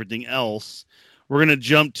with everything else. We're gonna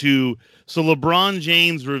jump to LeBron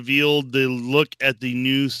James revealed the look at the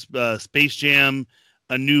new Space Jam,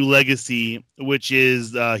 A New Legacy, which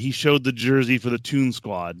is he showed the jersey for the Toon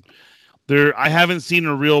Squad. I haven't seen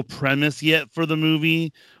a real premise yet for the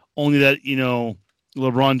movie, only that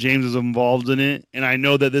LeBron James is involved in it, and I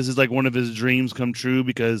know that this is like one of his dreams come true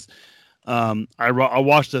because I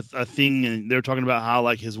watched a thing and they were talking about how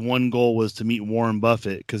like his one goal was to meet Warren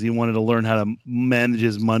Buffett because he wanted to learn how to manage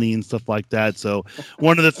his money and stuff like that. So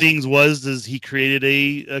one of the things is he created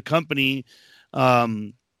a company.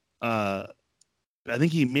 I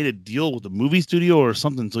think he made a deal with a movie studio or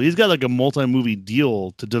something. So he's got like a multi-movie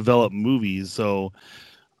deal to develop movies. So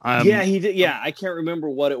he did. Yeah, I can't remember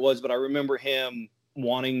what it was, but I remember him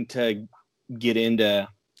wanting to get into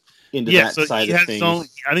that side of things.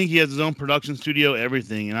 I think he has his own production studio,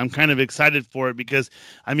 everything, and I'm kind of excited for it because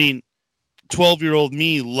 12-year-old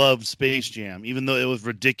me loved Space Jam, even though it was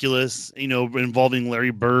ridiculous, involving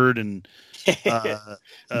Larry Bird and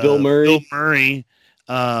Bill Murray.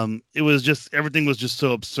 It was just everything was just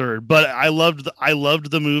so absurd. But I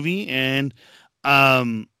loved the movie, and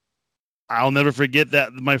I'll never forget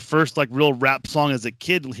that my first like real rap song as a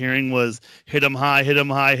kid hearing was "Hit 'em high, hit 'em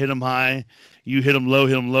high, hit 'em high." You hit 'em low,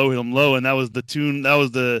 hit 'em low, hit 'em low, and that was the tune. That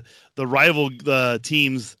was the rival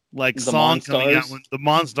teams like The song coming out Monstars? when the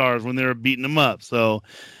Monstars when they were beating them up. So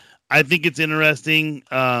I think it's interesting.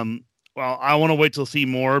 Well, I want to wait till see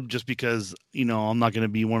more, just because I'm not going to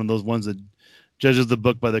be one of those ones that judges the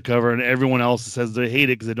book by the cover, and everyone else says they hate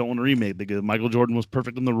it because they don't want to remake, because Michael Jordan was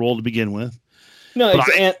perfect in the role to begin with. No,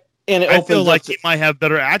 But and it I feel opens like up he might have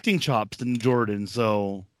better acting chops than Jordan.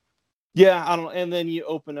 So yeah, I don't. And then you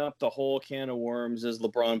open up the whole can of worms. Is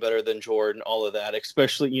LeBron better than Jordan? All of that,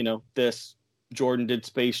 especially this Jordan did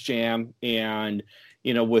Space Jam, and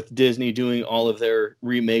with Disney doing all of their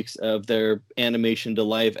remakes of their animation to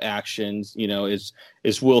live actions,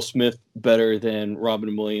 is Will Smith better than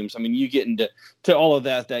Robin Williams? I mean, you get into all of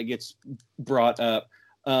that gets brought up.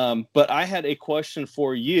 But I had a question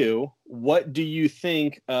for you. What do you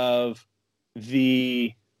think of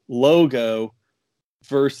the logo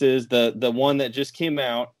versus the one that just came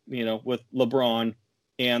out, with LeBron,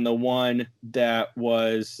 and the one that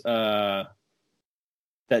was that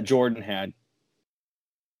Jordan had?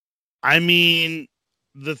 I mean,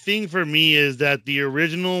 the thing for me is that the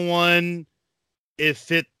original one, it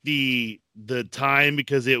fit the time,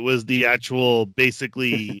 because it was the actual,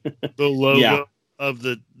 basically the logo Yeah. of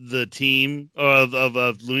the team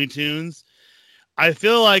of Looney Tunes. I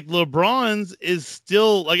feel like LeBron's is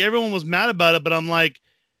still, like, everyone was mad about it, but I'm like,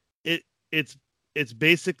 it's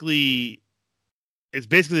basically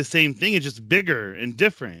the same thing. It's just bigger and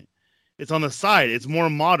different. It's on the side. It's more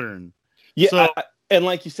modern. Yeah. So, and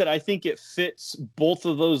like you said, I think it fits, both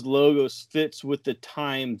of those logos fits with the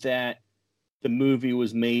time that the movie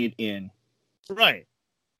was made in. right.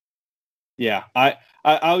 Yeah. I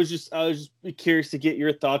was just curious to get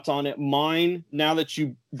your thoughts on it. Mine, now that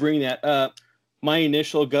you bring that up, my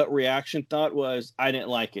initial gut reaction thought was I didn't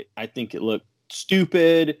like it. I think it looked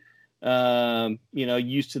stupid.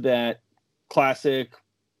 Used to that classic,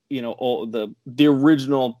 all the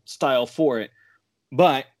original style for it.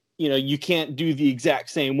 But, you can't do the exact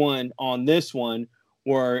same one on this one,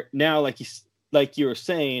 where now, like you were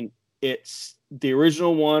saying, it's the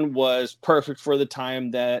original one was perfect for the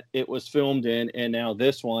time that it was filmed in, and now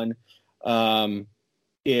this one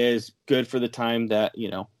is good for the time that,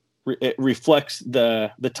 it reflects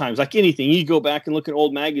the times. Like anything, you go back and look at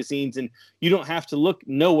old magazines, and you don't have to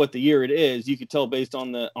know what the year it is. You could tell based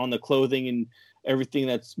on the clothing and everything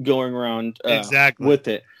that's going around Exactly. with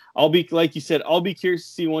it. I'll be, like you said, I'll be curious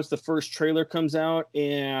to see once the first trailer comes out,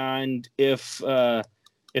 and if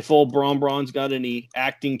old Braun's got any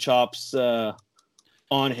acting chops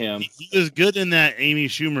on him. He was good in that Amy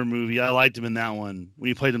Schumer movie. I liked him in that one when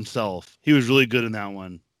he played himself. He was really good in that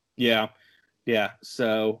one. Yeah.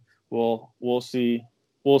 So we'll see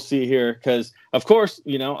here, because of course,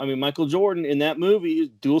 Michael Jordan in that movie is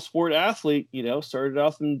dual sport athlete. Started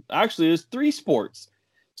off in, actually it was 3 sports.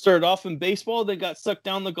 Started off in baseball, then got sucked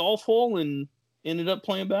down the golf hole and ended up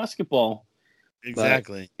playing basketball.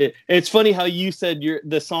 Exactly. It's funny how you said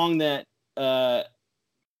the song that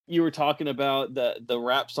you were talking about, the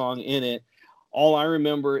rap song in it. All I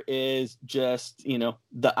remember is just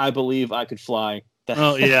the "I Believe I Could Fly."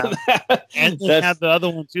 Oh yeah, and they had the other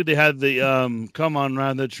one too. They had the "Come on,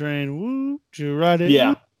 ride the train, woo, you ride it."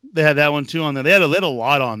 Yeah, woo. They had that one too on there. They had a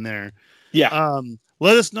lot on there. Yeah.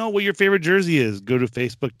 Let us know what your favorite jersey is. Go to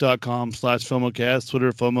facebook.com/FOMOcast,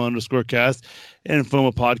 Twitter FOMO_cast, and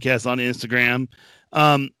FOMO podcast on Instagram.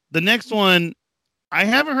 The next one, I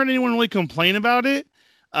haven't heard anyone really complain about it.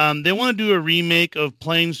 They want to do a remake of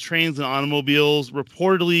Planes, Trains, and Automobiles,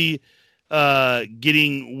 reportedly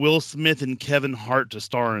getting Will Smith and Kevin Hart to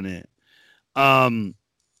star in it.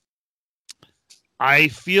 I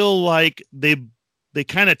feel like they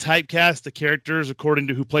kind of typecast the characters according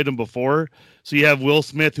to who played them before. So you have Will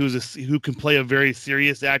Smith, who can play a very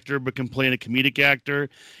serious actor but can play a comedic actor,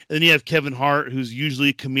 and then you have Kevin Hart, who's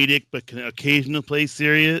usually comedic but can occasionally play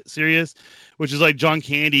serious, which is like John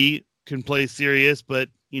Candy can play serious but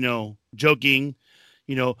joking,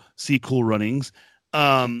 see Cool Runnings.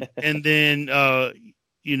 And then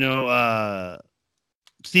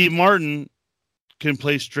Steve Martin can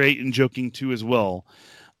play straight and joking too as well.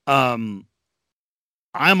 I'm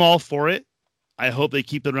all for it. I hope they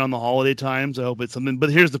keep it around the holiday times. I hope it's something. But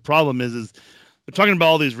here's the problem: is they're talking about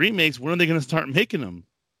all these remakes. When are they going to start making them?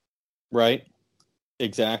 Right.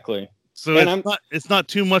 Exactly. So it's not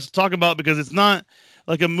too much to talk about, because it's not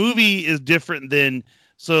like a movie is different than.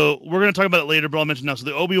 So we're going to talk about it later, but I'll mention now. So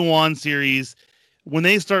the Obi-Wan series, when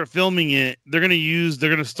they start filming it, they're going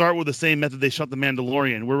to start with the same method they shot The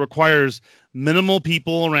Mandalorian, where it requires minimal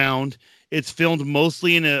people around. It's filmed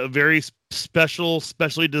mostly in a very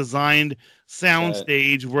specially designed sound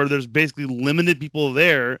stage where there's basically limited people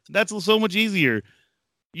there. That's so much easier.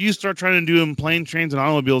 You start trying to do them plane, trains, and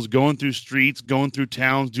automobiles, going through streets, going through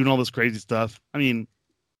towns, doing all this crazy stuff. I mean,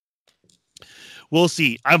 we'll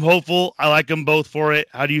see. I'm hopeful. I like them both for it.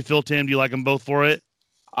 How do you feel, Tim? Do you like them both for it?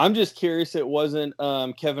 I'm just curious it wasn't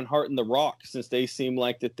Kevin Hart and The Rock, since they seem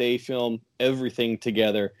like that they film everything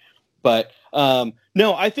together. But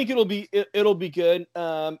no, I think it'll be good.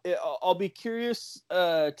 I'll be curious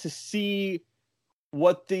to see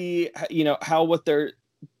what what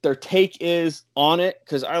their take is on it,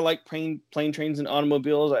 because I like plane, trains, and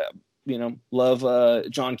automobiles. I love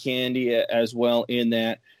John Candy as well in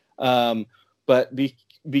that. But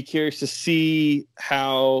be curious to see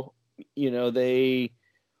how they.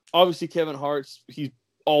 Obviously, Kevin Hart's, he's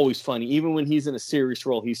always funny. Even when he's in a serious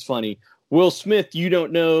role, he's funny. Will Smith, you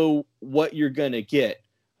don't know what you're going to get.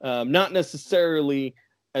 Not necessarily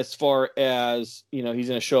as far as, he's going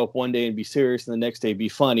to show up one day and be serious and the next day be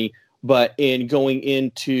funny. But in going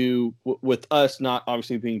into, with us not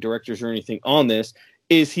obviously being directors or anything on this,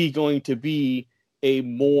 is he going to be a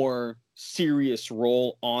more serious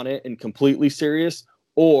role on it and completely serious?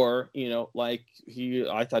 Or, I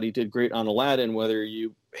thought he did great on Aladdin, whether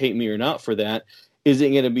you hate me or not for that. Is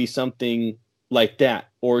it going to be something like that?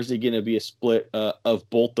 Or is it going to be a split of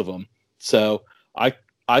both of them? So I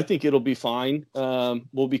think it'll be fine.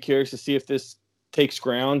 We'll be curious to see if this takes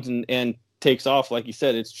ground and takes off. Like you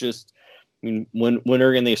said, it's just, when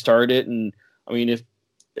are going to start it? And if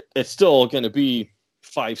it's still going to be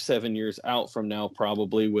 5-7 years out from now,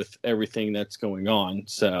 probably, with everything that's going on.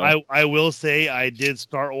 So I will say I did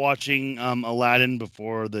start watching Aladdin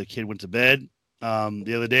before the kid went to bed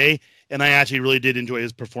the other day, and I actually really did enjoy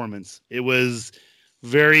his performance. It was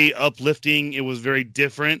very uplifting. It was very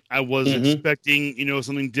different. I was expecting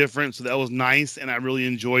something different, so that was nice, and I really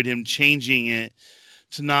enjoyed him changing it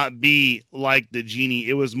to not be like the genie.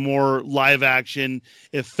 It was more live action.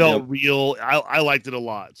 It felt real. I liked it a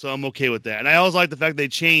lot, so I'm okay with that. And I always like the fact they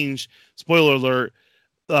changed, spoiler alert,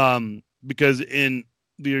 because in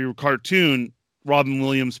the cartoon, Robin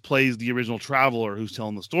Williams plays the original traveler who's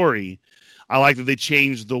telling the story. I like that they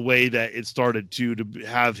changed the way that it started to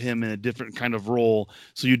have him in a different kind of role,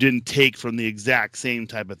 so you didn't take from the exact same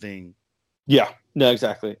type of thing. Yeah, no,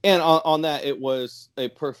 exactly. And on that, it was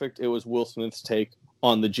Will Smith's take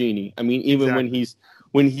on the genie. Even exactly.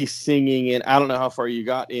 when he's singing, and I don't know how far you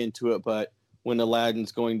got into it, but when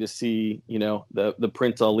Aladdin's going to see, the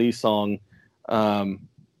Prince Ali song, Will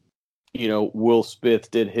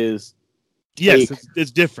Smith did his take, yes,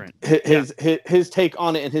 it's different. His take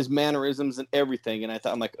on it and his mannerisms and everything. And I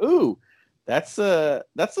thought, I'm like, ooh, that's a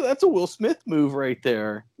Will Smith move right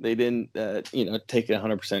there. They didn't take it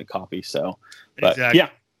 100% copy. So, but exactly. Yeah,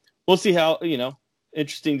 we'll see how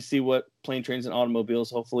interesting to see what plane, trains, and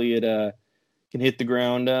automobiles. Hopefully it can hit the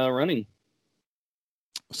ground running.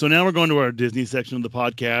 So now we're going to our Disney section of the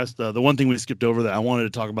podcast. The one thing we skipped over that I wanted to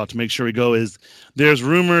talk about to make sure we go is there's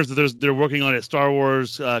rumors that they're working on a Star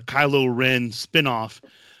Wars Kylo Ren spinoff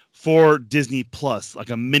for Disney Plus, like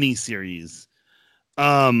a mini series.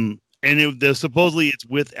 And supposedly it's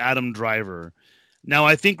with Adam Driver. Now,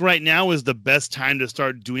 I think right now is the best time to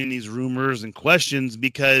start doing these rumors and questions,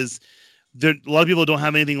 because a lot of people don't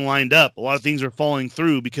have anything lined up. A lot of things are falling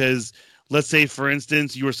through because, let's say, for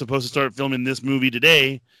instance, you were supposed to start filming this movie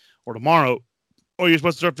today or tomorrow, or you're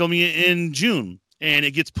supposed to start filming it in June, and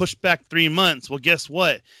it gets pushed back 3 months. Well, guess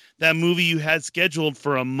what? That movie you had scheduled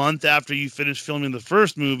for a month after you finished filming the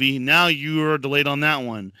first movie, now you are delayed on that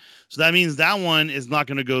one. So that means that one is not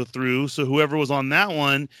going to go through. So whoever was on that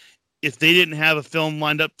one, if they didn't have a film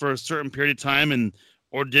lined up for a certain period of time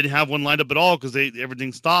or didn't have one lined up at all because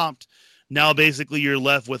everything stopped, now basically you're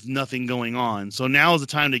left with nothing going on. So now is the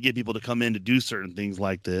time to get people to come in to do certain things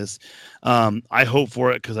like this. I hope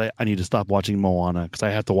for it because I need to stop watching Moana, because I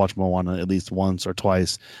have to watch Moana at least once or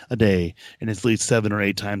twice a day, and it's at least 7 or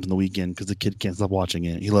 8 times in the weekend because the kid can't stop watching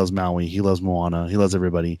it. He loves Maui. He loves Moana. He loves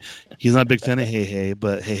everybody. He's not a big fan of Hey Hey,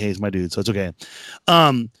 but Hey Hey's my dude, so it's okay.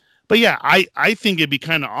 But yeah, I think it'd be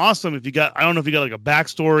kind of awesome if I don't know if you got like a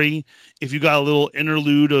backstory, if you got a little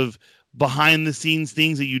interlude of behind the scenes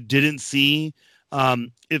things that you didn't see.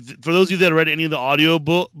 If for those of you that read any of the audio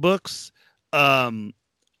books,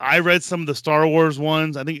 I read some of the Star Wars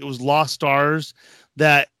ones. I think it was Lost Stars,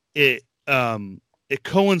 that it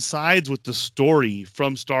coincides with the story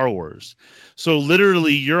from Star Wars. So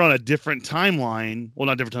literally you're on a different timeline. Well,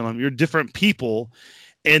 not different timeline. You're different people.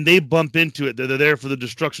 and they bump into it. They're there for the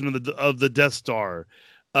destruction of the Death Star.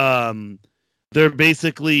 They're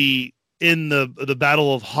basically in the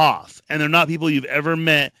Battle of Hoth, and they're not people you've ever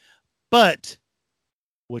met. But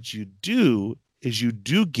what you do is you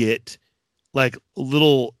do get like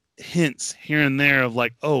little hints here and there of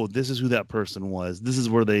like, oh, this is who that person was. This is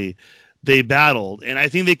where they battled, and I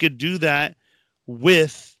think they could do that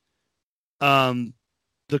with the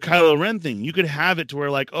Kylo Ren thing. You could have it to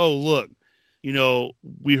where like, oh, look,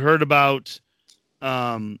 we heard about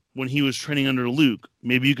when he was training under Luke.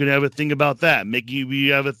 Maybe you could have a thing about that. Maybe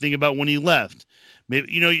you have a thing about when he left.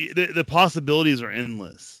 Maybe the possibilities are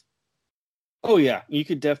endless. Oh yeah, you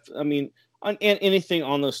could on anything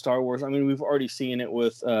on those Star Wars. I mean, we've already seen it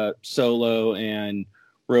with Solo and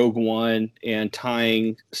Rogue One, and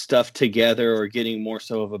tying stuff together or getting more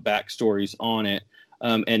so of a backstories on it.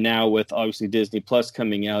 And now with obviously Disney Plus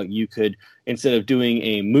coming out, you could, instead of doing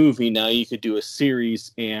a movie, now you could do a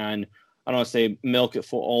series, and I don't want to say milk it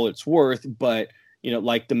for all it's worth, but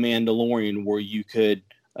like The Mandalorian, where you could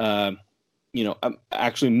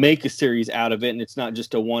actually make a series out of it, and it's not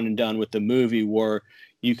just a one and done with the movie, where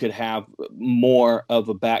you could have more of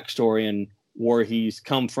a backstory and where he's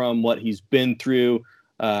come from, what he's been through,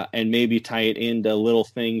 and maybe tie it into little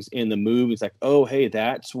things in the movie. It's like, oh, hey,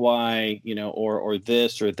 that's why, or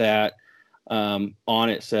this or that on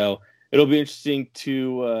it. So it'll be interesting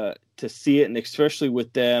to see it, and especially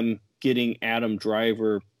with them getting Adam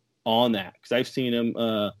Driver on that, because I've seen him.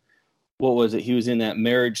 What was it? He was in that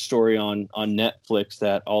Marriage Story on Netflix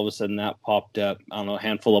that all of a sudden that popped up, I don't know, a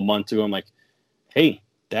handful of months ago. I'm like, hey,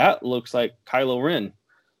 that looks like Kylo Ren.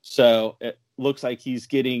 So it looks like he's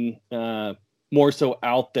getting more so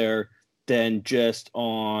out there than just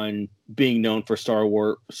on being known for Star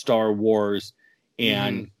Wars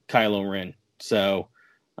and Kylo Ren. So,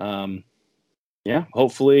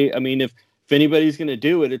 hopefully, I mean, if anybody's going to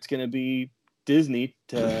do it, it's going to be Disney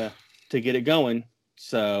to get it going.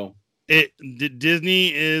 So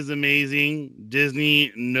Disney is amazing.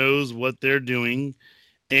 Disney knows what they're doing,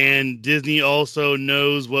 and Disney also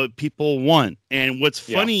knows what people want. And what's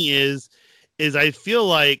funny is I feel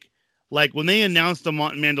like when they announced the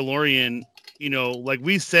Mandalorian, like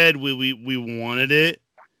we said, we wanted it,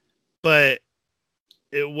 but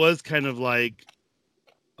it was kind of like,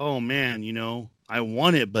 oh man, I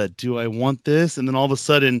want it, but do I want this? And then all of a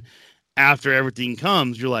sudden, after everything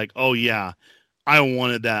comes, you're like, oh yeah, I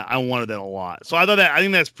wanted that. I wanted that a lot. So I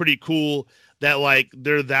think that's pretty cool that like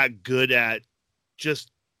they're that good at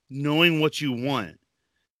just knowing what you want.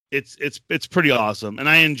 It's pretty awesome, and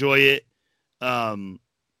I enjoy it.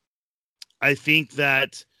 I think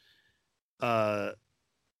that I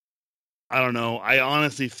don't know. I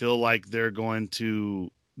honestly feel like they're going to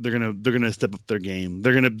step up their game.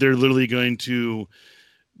 They're literally going to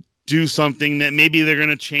do something that maybe they're going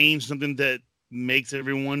to change something that makes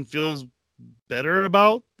everyone feels better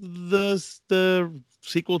about the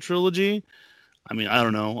sequel trilogy. I mean, I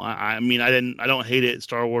don't know. I don't hate it.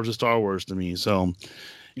 Star Wars is Star Wars to me. So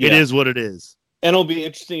it is what it is. And it'll be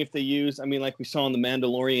interesting if they use, I mean, like we saw in The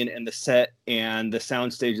Mandalorian and the set and the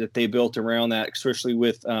soundstage that they built around that, especially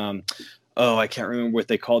with, I can't remember what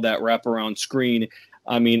they called that wraparound screen.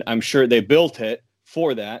 I mean, I'm sure they built it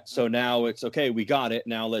for that. So now it's okay. We got it.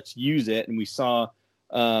 Now let's use it. And we saw,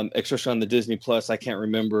 especially on the Disney Plus, I can't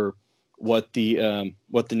remember what the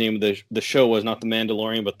name of the show was, not The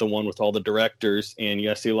Mandalorian, but the one with all the directors. And you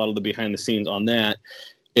guys see a lot of the behind the scenes on that.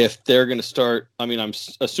 If they're going to start, I mean, I'm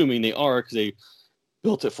assuming they are, because they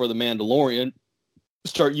built it for The Mandalorian,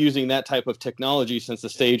 start using that type of technology since the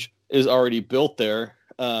stage is already built there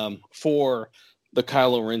for the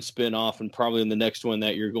Kylo Ren spinoff, and probably in the next one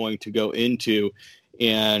that you're going to go into.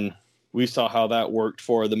 And we saw how that worked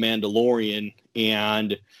for The Mandalorian,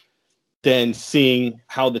 and then seeing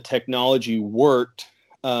how the technology worked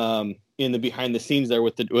in the behind the scenes there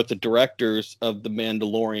with the directors of The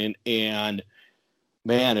Mandalorian. And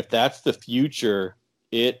man, if that's the future,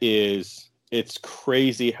 it's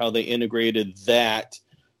crazy how they integrated that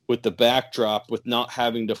with the backdrop, with not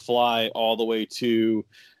having to fly all the way to,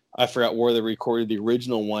 I forgot where they recorded the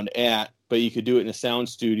original one at, but you could do it in a sound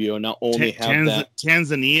studio and not only have that.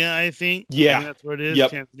 Tanzania, I think. Yeah. I think that's where it is.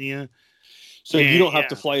 Yep. Tanzania. So you don't have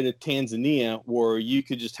to fly to Tanzania, where you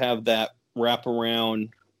could just have that wraparound,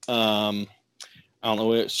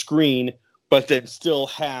 screen, but then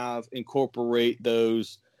still incorporate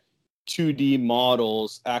those 2D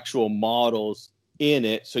models, actual models in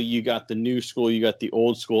it. So you got the new school, you got the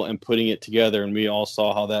old school, and putting it together. And we all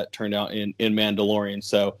saw how that turned out in Mandalorian.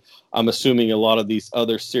 So I'm assuming a lot of these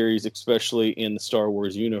other series, especially in the Star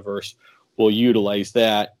Wars universe, will utilize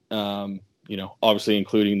that. Obviously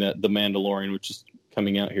including the Mandalorian, which is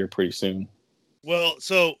coming out here pretty soon. Well,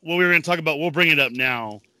 so what we were going to talk about, we'll bring it up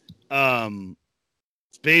now.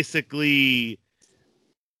 Basically,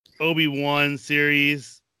 Obi-Wan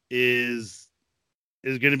series is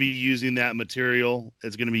going to be using that material.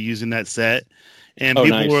 It's going to be using that set, and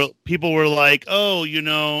people were like, "Oh,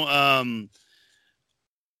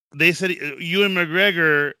 they said Ewan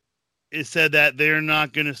McGregor said that they're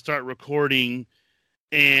not going to start recording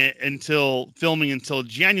until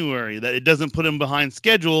January. That it doesn't put them behind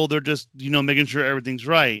schedule. They're just making sure everything's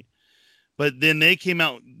right." But then they came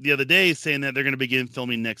out the other day saying that they're going to begin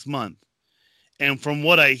filming next month. And from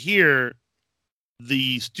what I hear,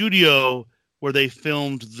 the studio where they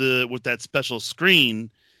filmed with that special screen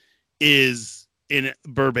is in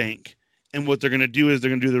Burbank. And what they're going to do is they're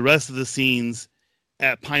going to do the rest of the scenes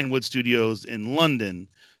at Pinewood Studios in London.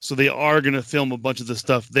 So they are going to film a bunch of the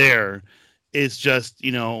stuff there. It's just,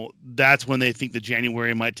 that's when they think the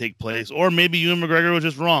January might take place. Or maybe Ewan McGregor was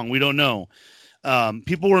just wrong. We don't know.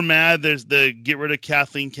 People were mad. There's the get rid of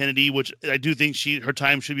Kathleen Kennedy, which I do think her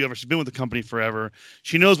time should be over. She's been with the company forever.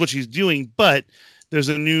 She knows what she's doing, but there's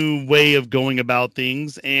a new way of going about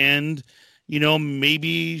things. And,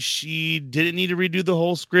 maybe she didn't need to redo the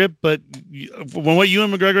whole script, but when what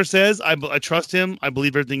Ewan McGregor says, I trust him. I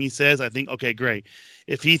believe everything he says. I think, okay, great.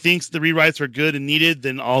 If he thinks the rewrites are good and needed,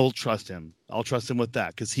 then I'll trust him. I'll trust him with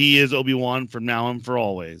that because he is Obi-Wan from now and for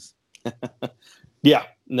always. Yeah,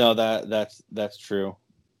 no, that's true.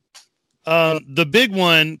 The big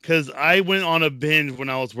one, because I went on a binge when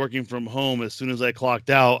I was working from home. As soon as I clocked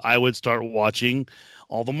out, I would start watching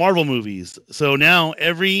all the Marvel movies. So now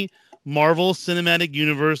every Marvel Cinematic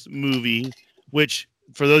Universe movie, which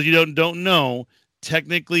for those you don't know,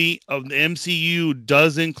 technically of the MCU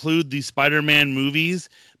does include the Spider-Man movies,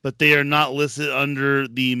 but they are not listed under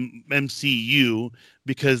the MCU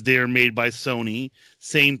because they are made by Sony.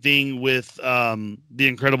 Same thing with the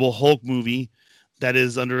Incredible Hulk movie that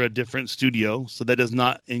is under a different studio, so that does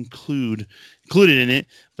not included in it.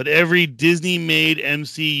 But every Disney-made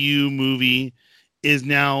MCU movie is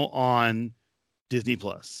now on Disney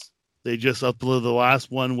Plus. They just uploaded the last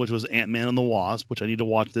one, which was Ant-Man and the Wasp, which I need to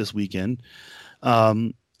watch this weekend.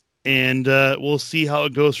 And we'll see how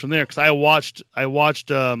it goes from there. Because I watched.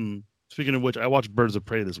 Speaking of which, I watched Birds of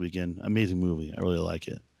Prey this weekend. Amazing movie. I really like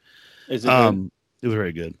it. Is it good? It was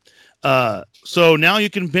very good. So now you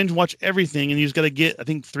can binge watch everything, and you just got to get, I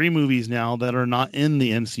think, 3 movies now that are not in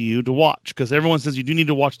the MCU to watch. Because everyone says you do need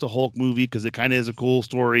to watch the Hulk movie because it kind of is a cool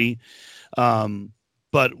story.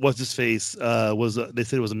 But what's his face they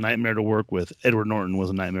said it was a nightmare to work with. Edward Norton was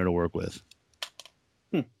a nightmare to work with.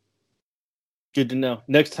 Good to know.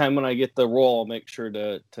 Next time when I get the role, I'll make sure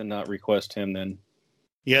to not request him then.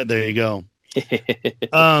 Yeah, there you go.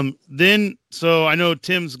 Then, so I know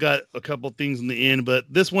Tim's got a couple things in the end, but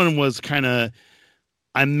this one was kind of,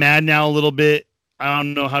 I'm mad now a little bit. I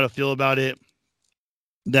don't know how to feel about it.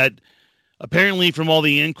 That apparently from all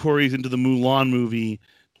the inquiries into the Mulan movie,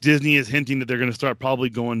 Disney is hinting that they're going to start probably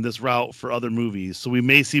going this route for other movies. So we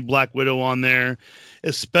may see Black Widow on there,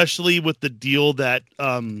 especially with the deal that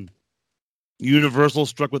Universal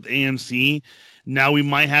struck with AMC. Now we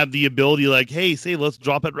might have the ability, like, hey, let's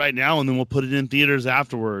drop it right now, and then we'll put it in theaters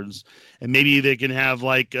afterwards. And maybe they can have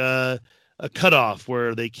like a cutoff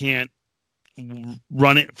where they can't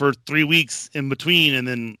run it for 3 weeks in between, and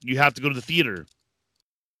then you have to go to the theater.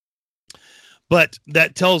 But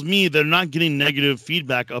that tells me they're not getting negative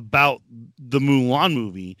feedback about the Mulan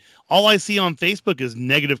movie. All I see on Facebook is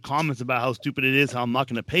negative comments about how stupid it is, how I'm not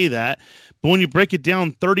going to pay that. But when you break it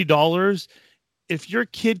down, $30, if your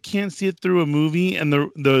kid can't see it through a movie, and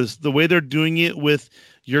the way they're doing it with,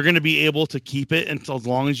 you're going to be able to keep it until as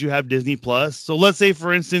long as you have Disney Plus. So let's say,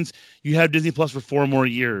 for instance, you have Disney Plus for 4 more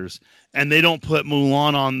years, and they don't put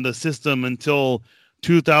Mulan on the system until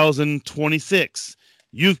 2026.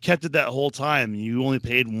 You've kept it that whole time. You only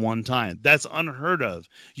paid one time. That's unheard of.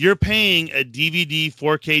 You're paying a DVD,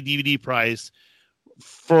 4K DVD price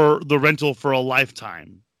for the rental for a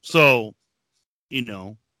lifetime. So,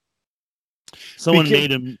 someone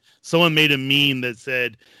made a meme that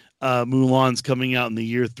said Mulan's coming out in the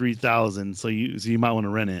year 3000. So you might want to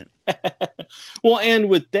rent it. Well, and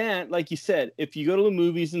with that, like you said, if you go to the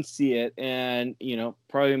movies and see it, and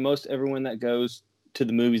probably most everyone that goes to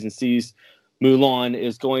the movies and sees Mulan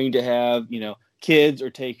is going to have, kids,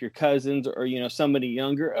 or take your cousins, or, somebody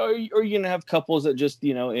younger, or you're going to have couples that just,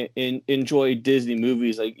 enjoy Disney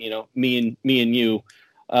movies, like, me and you.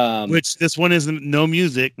 Which this one isn't, no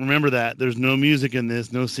music. Remember that. There's no music in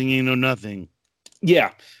this, no singing, no nothing.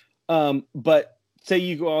 Yeah. But say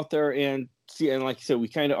you go out there and see, and like you said, we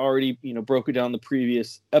kind of already, broke it down in the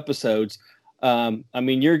previous episodes.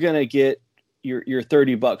 You're going to get your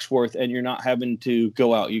 $30 worth, and you're not having to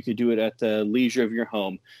go out. You could do it at the leisure of your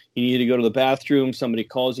home. You need to go to the bathroom. Somebody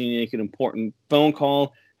calls you, make an important phone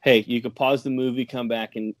call. Hey, you can pause the movie, come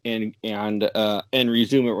back and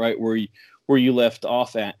resume it right where you left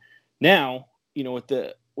off at. Now,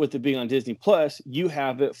 with it being on Disney Plus, you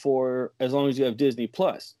have it for as long as you have Disney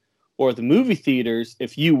Plus. Or at the movie theaters,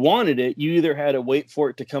 if you wanted it, you either had to wait for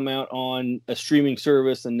it to come out on a streaming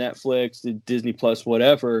service, a Netflix, the Disney Plus,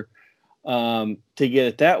 whatever, to get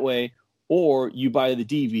it that way, or you buy the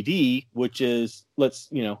DVD, which is let's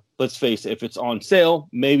face it, if it's on sale,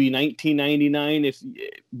 maybe $19.99 if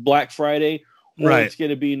Black Friday, or right. It's going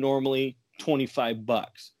to be normally $25.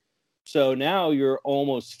 So now you're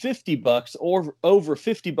almost $50 or over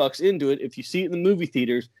 $50 into it if you see it in the movie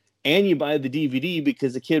theaters and you buy the DVD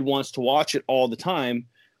because the kid wants to watch it all the time.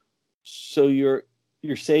 So you're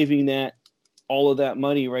saving all of that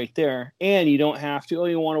money right there, and you don't have to. Oh,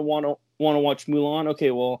 you want to watch Mulan?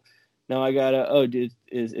 Okay, well now I gotta.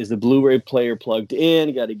 Is the Blu-ray player plugged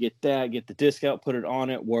in? Got to get the disc out, put it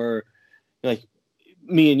on it. Where like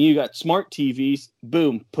me and you got smart TVs.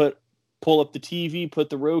 Boom, pull up the TV,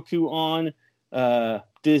 put the Roku on,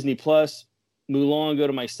 Disney Plus, Mulan, go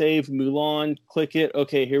to my save, Mulan, click it.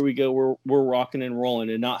 Okay, here we go. We're rocking and rolling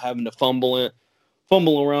and not having to fumble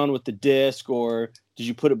around with the disc, or did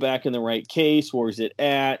you put it back in the right case? Where is it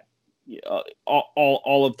at?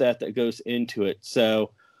 All of that goes into it.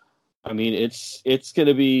 So, I mean, it's going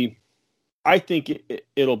to be, I think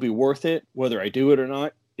it'll be worth it. Whether I do it or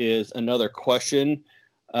not is another question.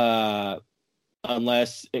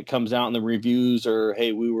 Unless it comes out in the reviews or,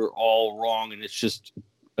 hey, we were all wrong and it's just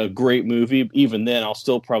a great movie. Even then, I'll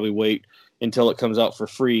still probably wait until it comes out for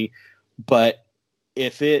free. But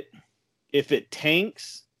if it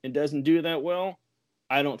tanks and doesn't do that well,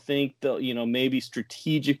 I don't think they'll, maybe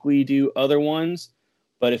strategically do other ones.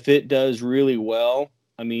 But if it does really well,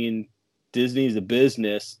 I mean, Disney's a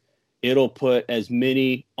business. It'll put as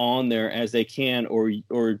many on there as they can or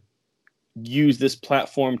use this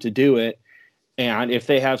platform to do it. And if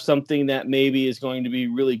they have something that maybe is going to be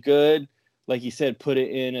really good, like you said, put it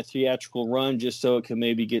in a theatrical run just so it can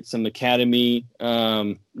maybe get some Academy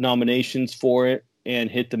nominations for it and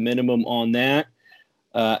hit the minimum on that.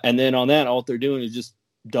 And then on that, all they're doing is just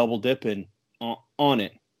double dipping on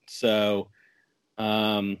it. So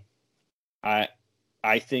I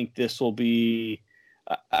think this will be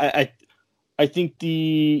I think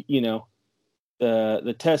the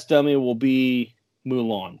test dummy will be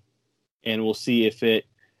Mulan. And we'll see if it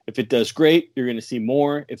does great, you're going to see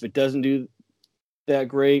more. If it doesn't do that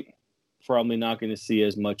great, probably not going to see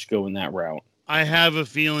as much go in that route. I have a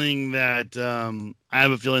feeling that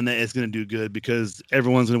it's going to do good because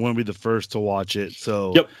everyone's going to want to be the first to watch it.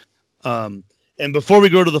 So, yep. And before we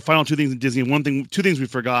go to the final two things in Disney, two things we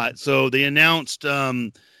forgot. So they announced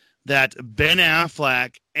that Ben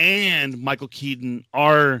Affleck and Michael Keaton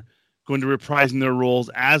are going to reprising their roles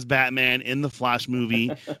as Batman in the Flash movie.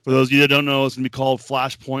 For those of you that don't know, it's going to be called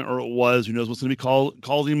Flashpoint, or it was. Who knows what's going to be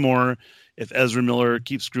called anymore? If Ezra Miller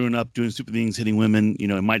keeps screwing up, doing stupid things, hitting women,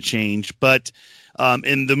 it might change. But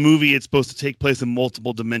in the movie, it's supposed to take place in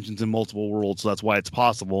multiple dimensions and multiple worlds, so that's why it's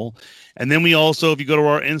possible. And then we also, if you go to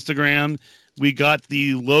our Instagram, we got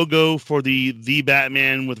the logo for the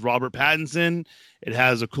Batman with Robert Pattinson. It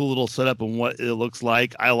has a cool little setup on what it looks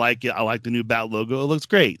like. I like it. I like the new Bat logo. It looks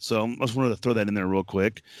great. So I just wanted to throw that in there real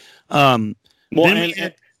quick. And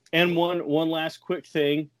one last quick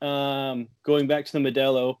thing. Going back to the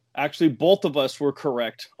Modelo, actually, both of us were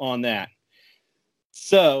correct on that.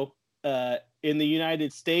 So in the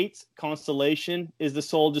United States, Constellation is the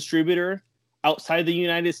sole distributor. Outside the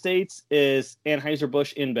United States is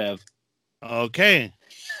Anheuser-Busch InBev. Okay.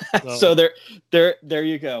 So there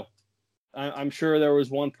you go. I'm sure there was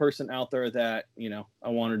one person out there that I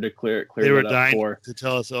wanted to clear they were it up dying for to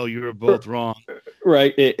tell us, oh, you were both wrong.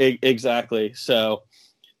 Right, exactly. So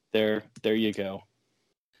there you go.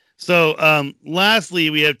 So lastly,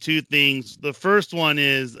 we have two things. The first one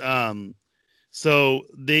is so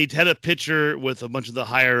they had a picture with a bunch of the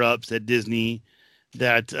higher ups at Disney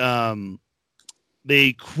that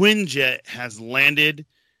the Quinjet has landed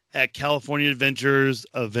at California Adventures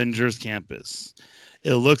Avengers Campus.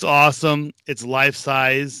 It looks awesome. It's life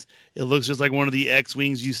size. It looks just like one of the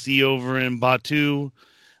X-Wings you see over in Batuu.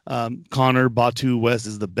 Connor, Batuu West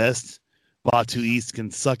is the best. Batuu East can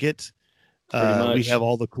suck it. We have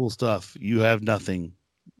all the cool stuff. You have nothing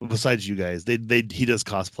besides you guys. He does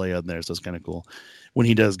cosplay on there, so it's kind of cool when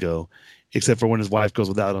he does go, except for when his wife goes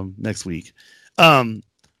without him next week.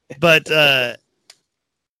 But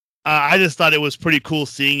I just thought it was pretty cool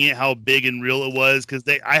seeing it, how big and real it was, because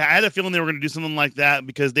I had a feeling they were going to do something like that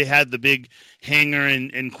because they had the big hangar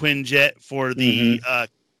and Quinjet for the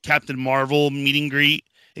Captain Marvel meet and greet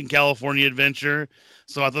in California Adventure.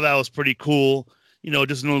 So I thought that was pretty cool.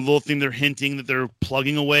 Just a little thing they're hinting that they're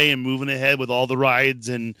plugging away and moving ahead with all the rides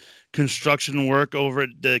and construction work over at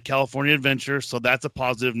the California Adventure. So that's a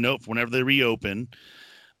positive note for whenever they reopen.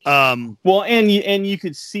 Well, and you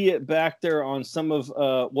could see it back there on some of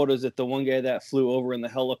what is it? The one guy that flew over in the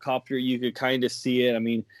helicopter, you could kind of see it. I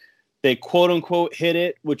mean, they quote unquote hit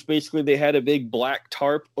it, which basically they had a big black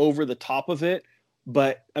tarp over the top of it.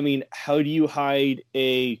 But I mean, how do you hide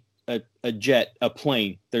a jet, a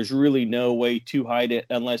plane? There's really no way to hide it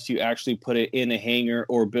unless you actually put it in a hangar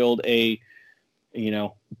or build a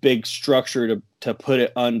big structure to put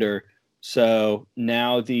it under. So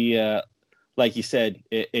now the like you said,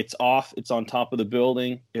 it's off. It's on top of the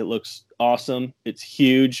building. It looks awesome. It's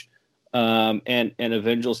huge, and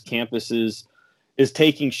Avengers Campus is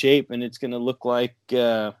taking shape, and it's going to look like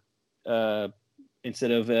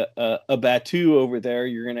instead of a Batuu over there,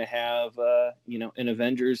 you're going to have an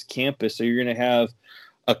Avengers Campus. So you're going to have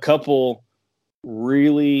a couple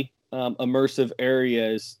really immersive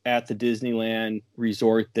areas at the Disneyland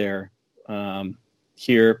Resort there.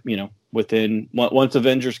 Here, within once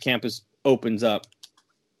Avengers Campus opens up.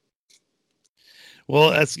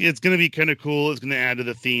 Well, it's going to be kind of cool. It's going to add to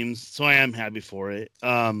the themes, so I am happy for it.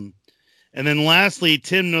 And then lastly,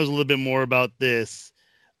 Tim knows a little bit more about this.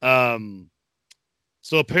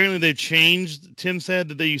 So apparently they changed. Tim said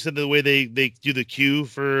that you said the way they do the queue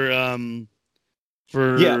for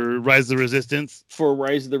Rise of the Resistance. For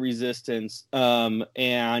Rise of the Resistance,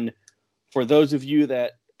 and for those of you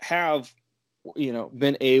that have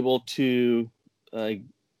been able to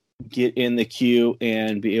get in the queue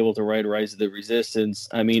and be able to ride Rise of the Resistance,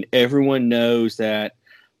 I mean, everyone knows that.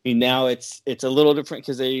 I mean, now it's a little different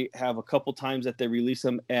because they have a couple times that they release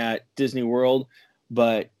them at Disney World,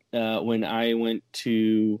 but when I went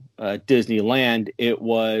to Disneyland, it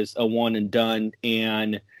was a one and done,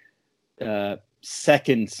 and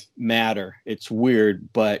seconds matter. It's weird,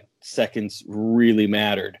 but seconds really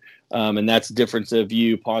mattered. And that's the difference of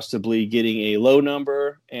you possibly getting a low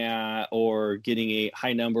number or getting a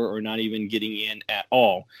high number or not even getting in at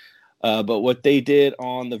all. But what they did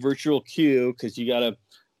on the virtual queue, because you got to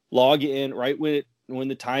log in right when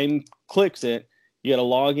the time clicks it, you got to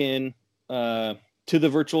log in to the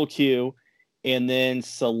virtual queue and then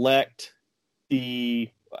select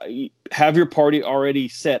have your party already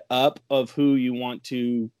set up of who you want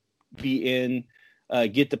to be in,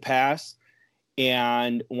 get the pass.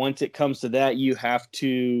 And once it comes to that, you have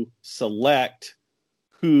to select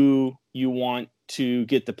who you want to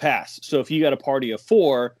get the pass. So if you got a party of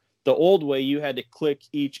 4, the old way you had to click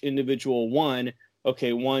each individual one.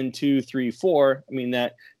 Okay, 1, 2, 3, 4. I mean,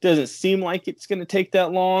 that doesn't seem like it's going to take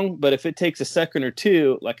that long, but if it takes a second or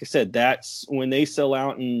two, like I said, that's when they sell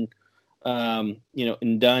out and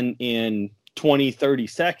done in 20, 30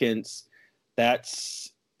 seconds.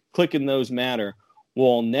 That's clicking those matter.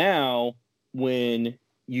 Well, now when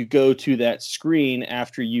you go to that screen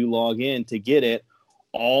after you log in to get it,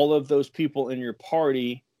 all of those people in your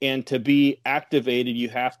party, and to be activated, you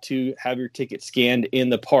have to have your ticket scanned in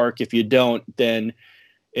the park. If you don't, then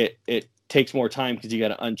it takes more time because you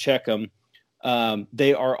got to uncheck them.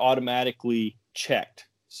 They are automatically checked.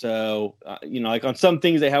 So, like on some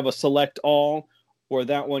things they have a select all, or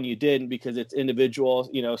that one you didn't because it's individual.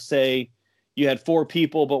 Say you had 4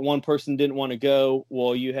 people, but one person didn't want to go.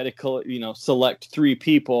 Well, you had to, select 3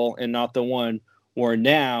 people and not the one. Or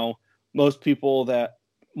now most people that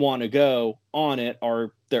want to go on it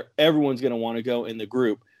everyone's going to want to go in the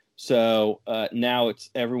group. So now it's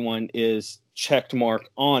everyone is checked mark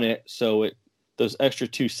on it. So those extra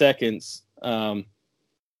 2 seconds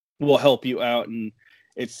will help you out. And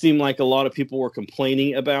it seemed like a lot of people were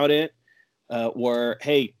complaining about it, where,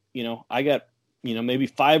 hey, I got, maybe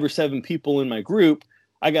 5 or 7 people in my group.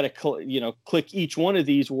 I got to, click each one of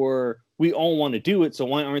these where we all want to do it. So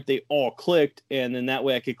why aren't they all clicked? And then that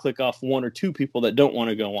way I could click off 1 or 2 people that don't want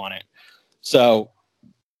to go on it. So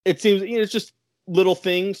it seems, it's just little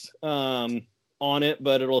things on it,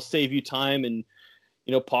 but it'll save you time. And,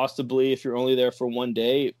 possibly if you're only there for one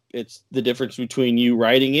day, it's the difference between you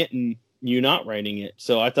writing it and you not writing it.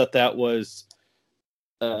 So I thought that was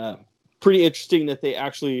pretty interesting that they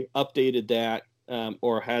actually updated that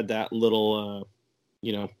or had that little,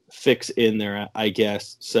 fix in there, I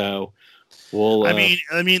guess. So Well,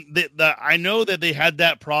 I know that they had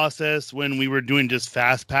that process when we were doing just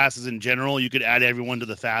fast passes in general. You could add everyone to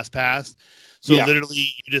the fast pass. So literally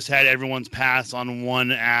you just had everyone's pass on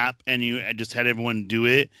one app and you just had everyone do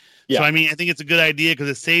it. Yeah. So, I think it's a good idea because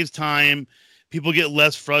it saves time. People get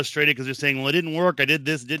less frustrated because they're saying, well, it didn't work. I did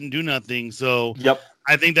this, didn't do nothing. So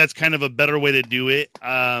I think that's kind of a better way to do it.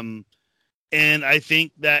 And I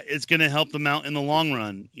think that it's going to help them out in the long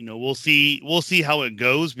run. We'll see how it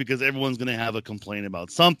goes because everyone's going to have a complaint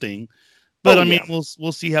about something. But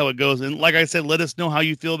we'll see how it goes. And like I said, let us know how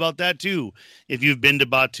you feel about that too. If you've been to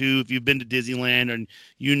Batuu, if you've been to Disneyland, and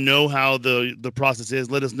you know how the process is,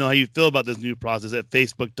 let us know how you feel about this new process at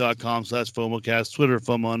Facebook.com/FOMOcast, Twitter,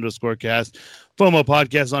 FOMO_cast, FOMO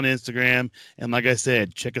Podcast on Instagram. And like I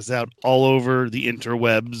said, check us out all over the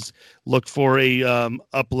interwebs. Look for a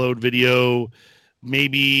upload video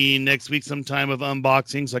maybe next week sometime of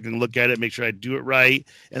unboxing so I can look at it, make sure I do it right.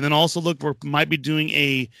 And then also look, we might be doing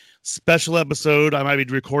a special episode. I might be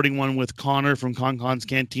recording one with Connor from ConCon's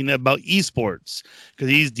Cantina about esports because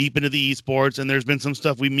he's deep into the esports, and there's been some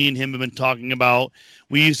stuff me and him have been talking about.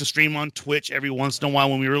 We used to stream on Twitch every once in a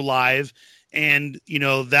while when we were live, and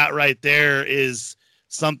that right there is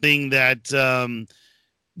something that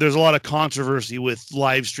there's a lot of controversy with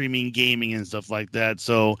live streaming gaming and stuff like that.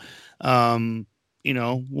 So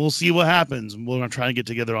we'll see what happens. We're going to try to get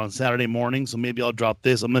together on Saturday morning. So maybe I'll drop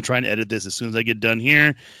this. I'm going to try and edit this as soon as I get done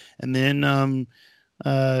here, and then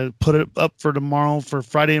put it up for tomorrow for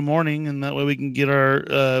Friday morning. And that way we can get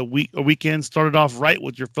our weekend started off right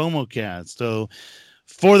with your FOMO cast. So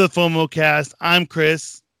for the FOMO cast, I'm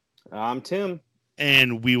Chris. I'm Tim.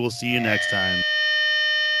 And we will see you next time.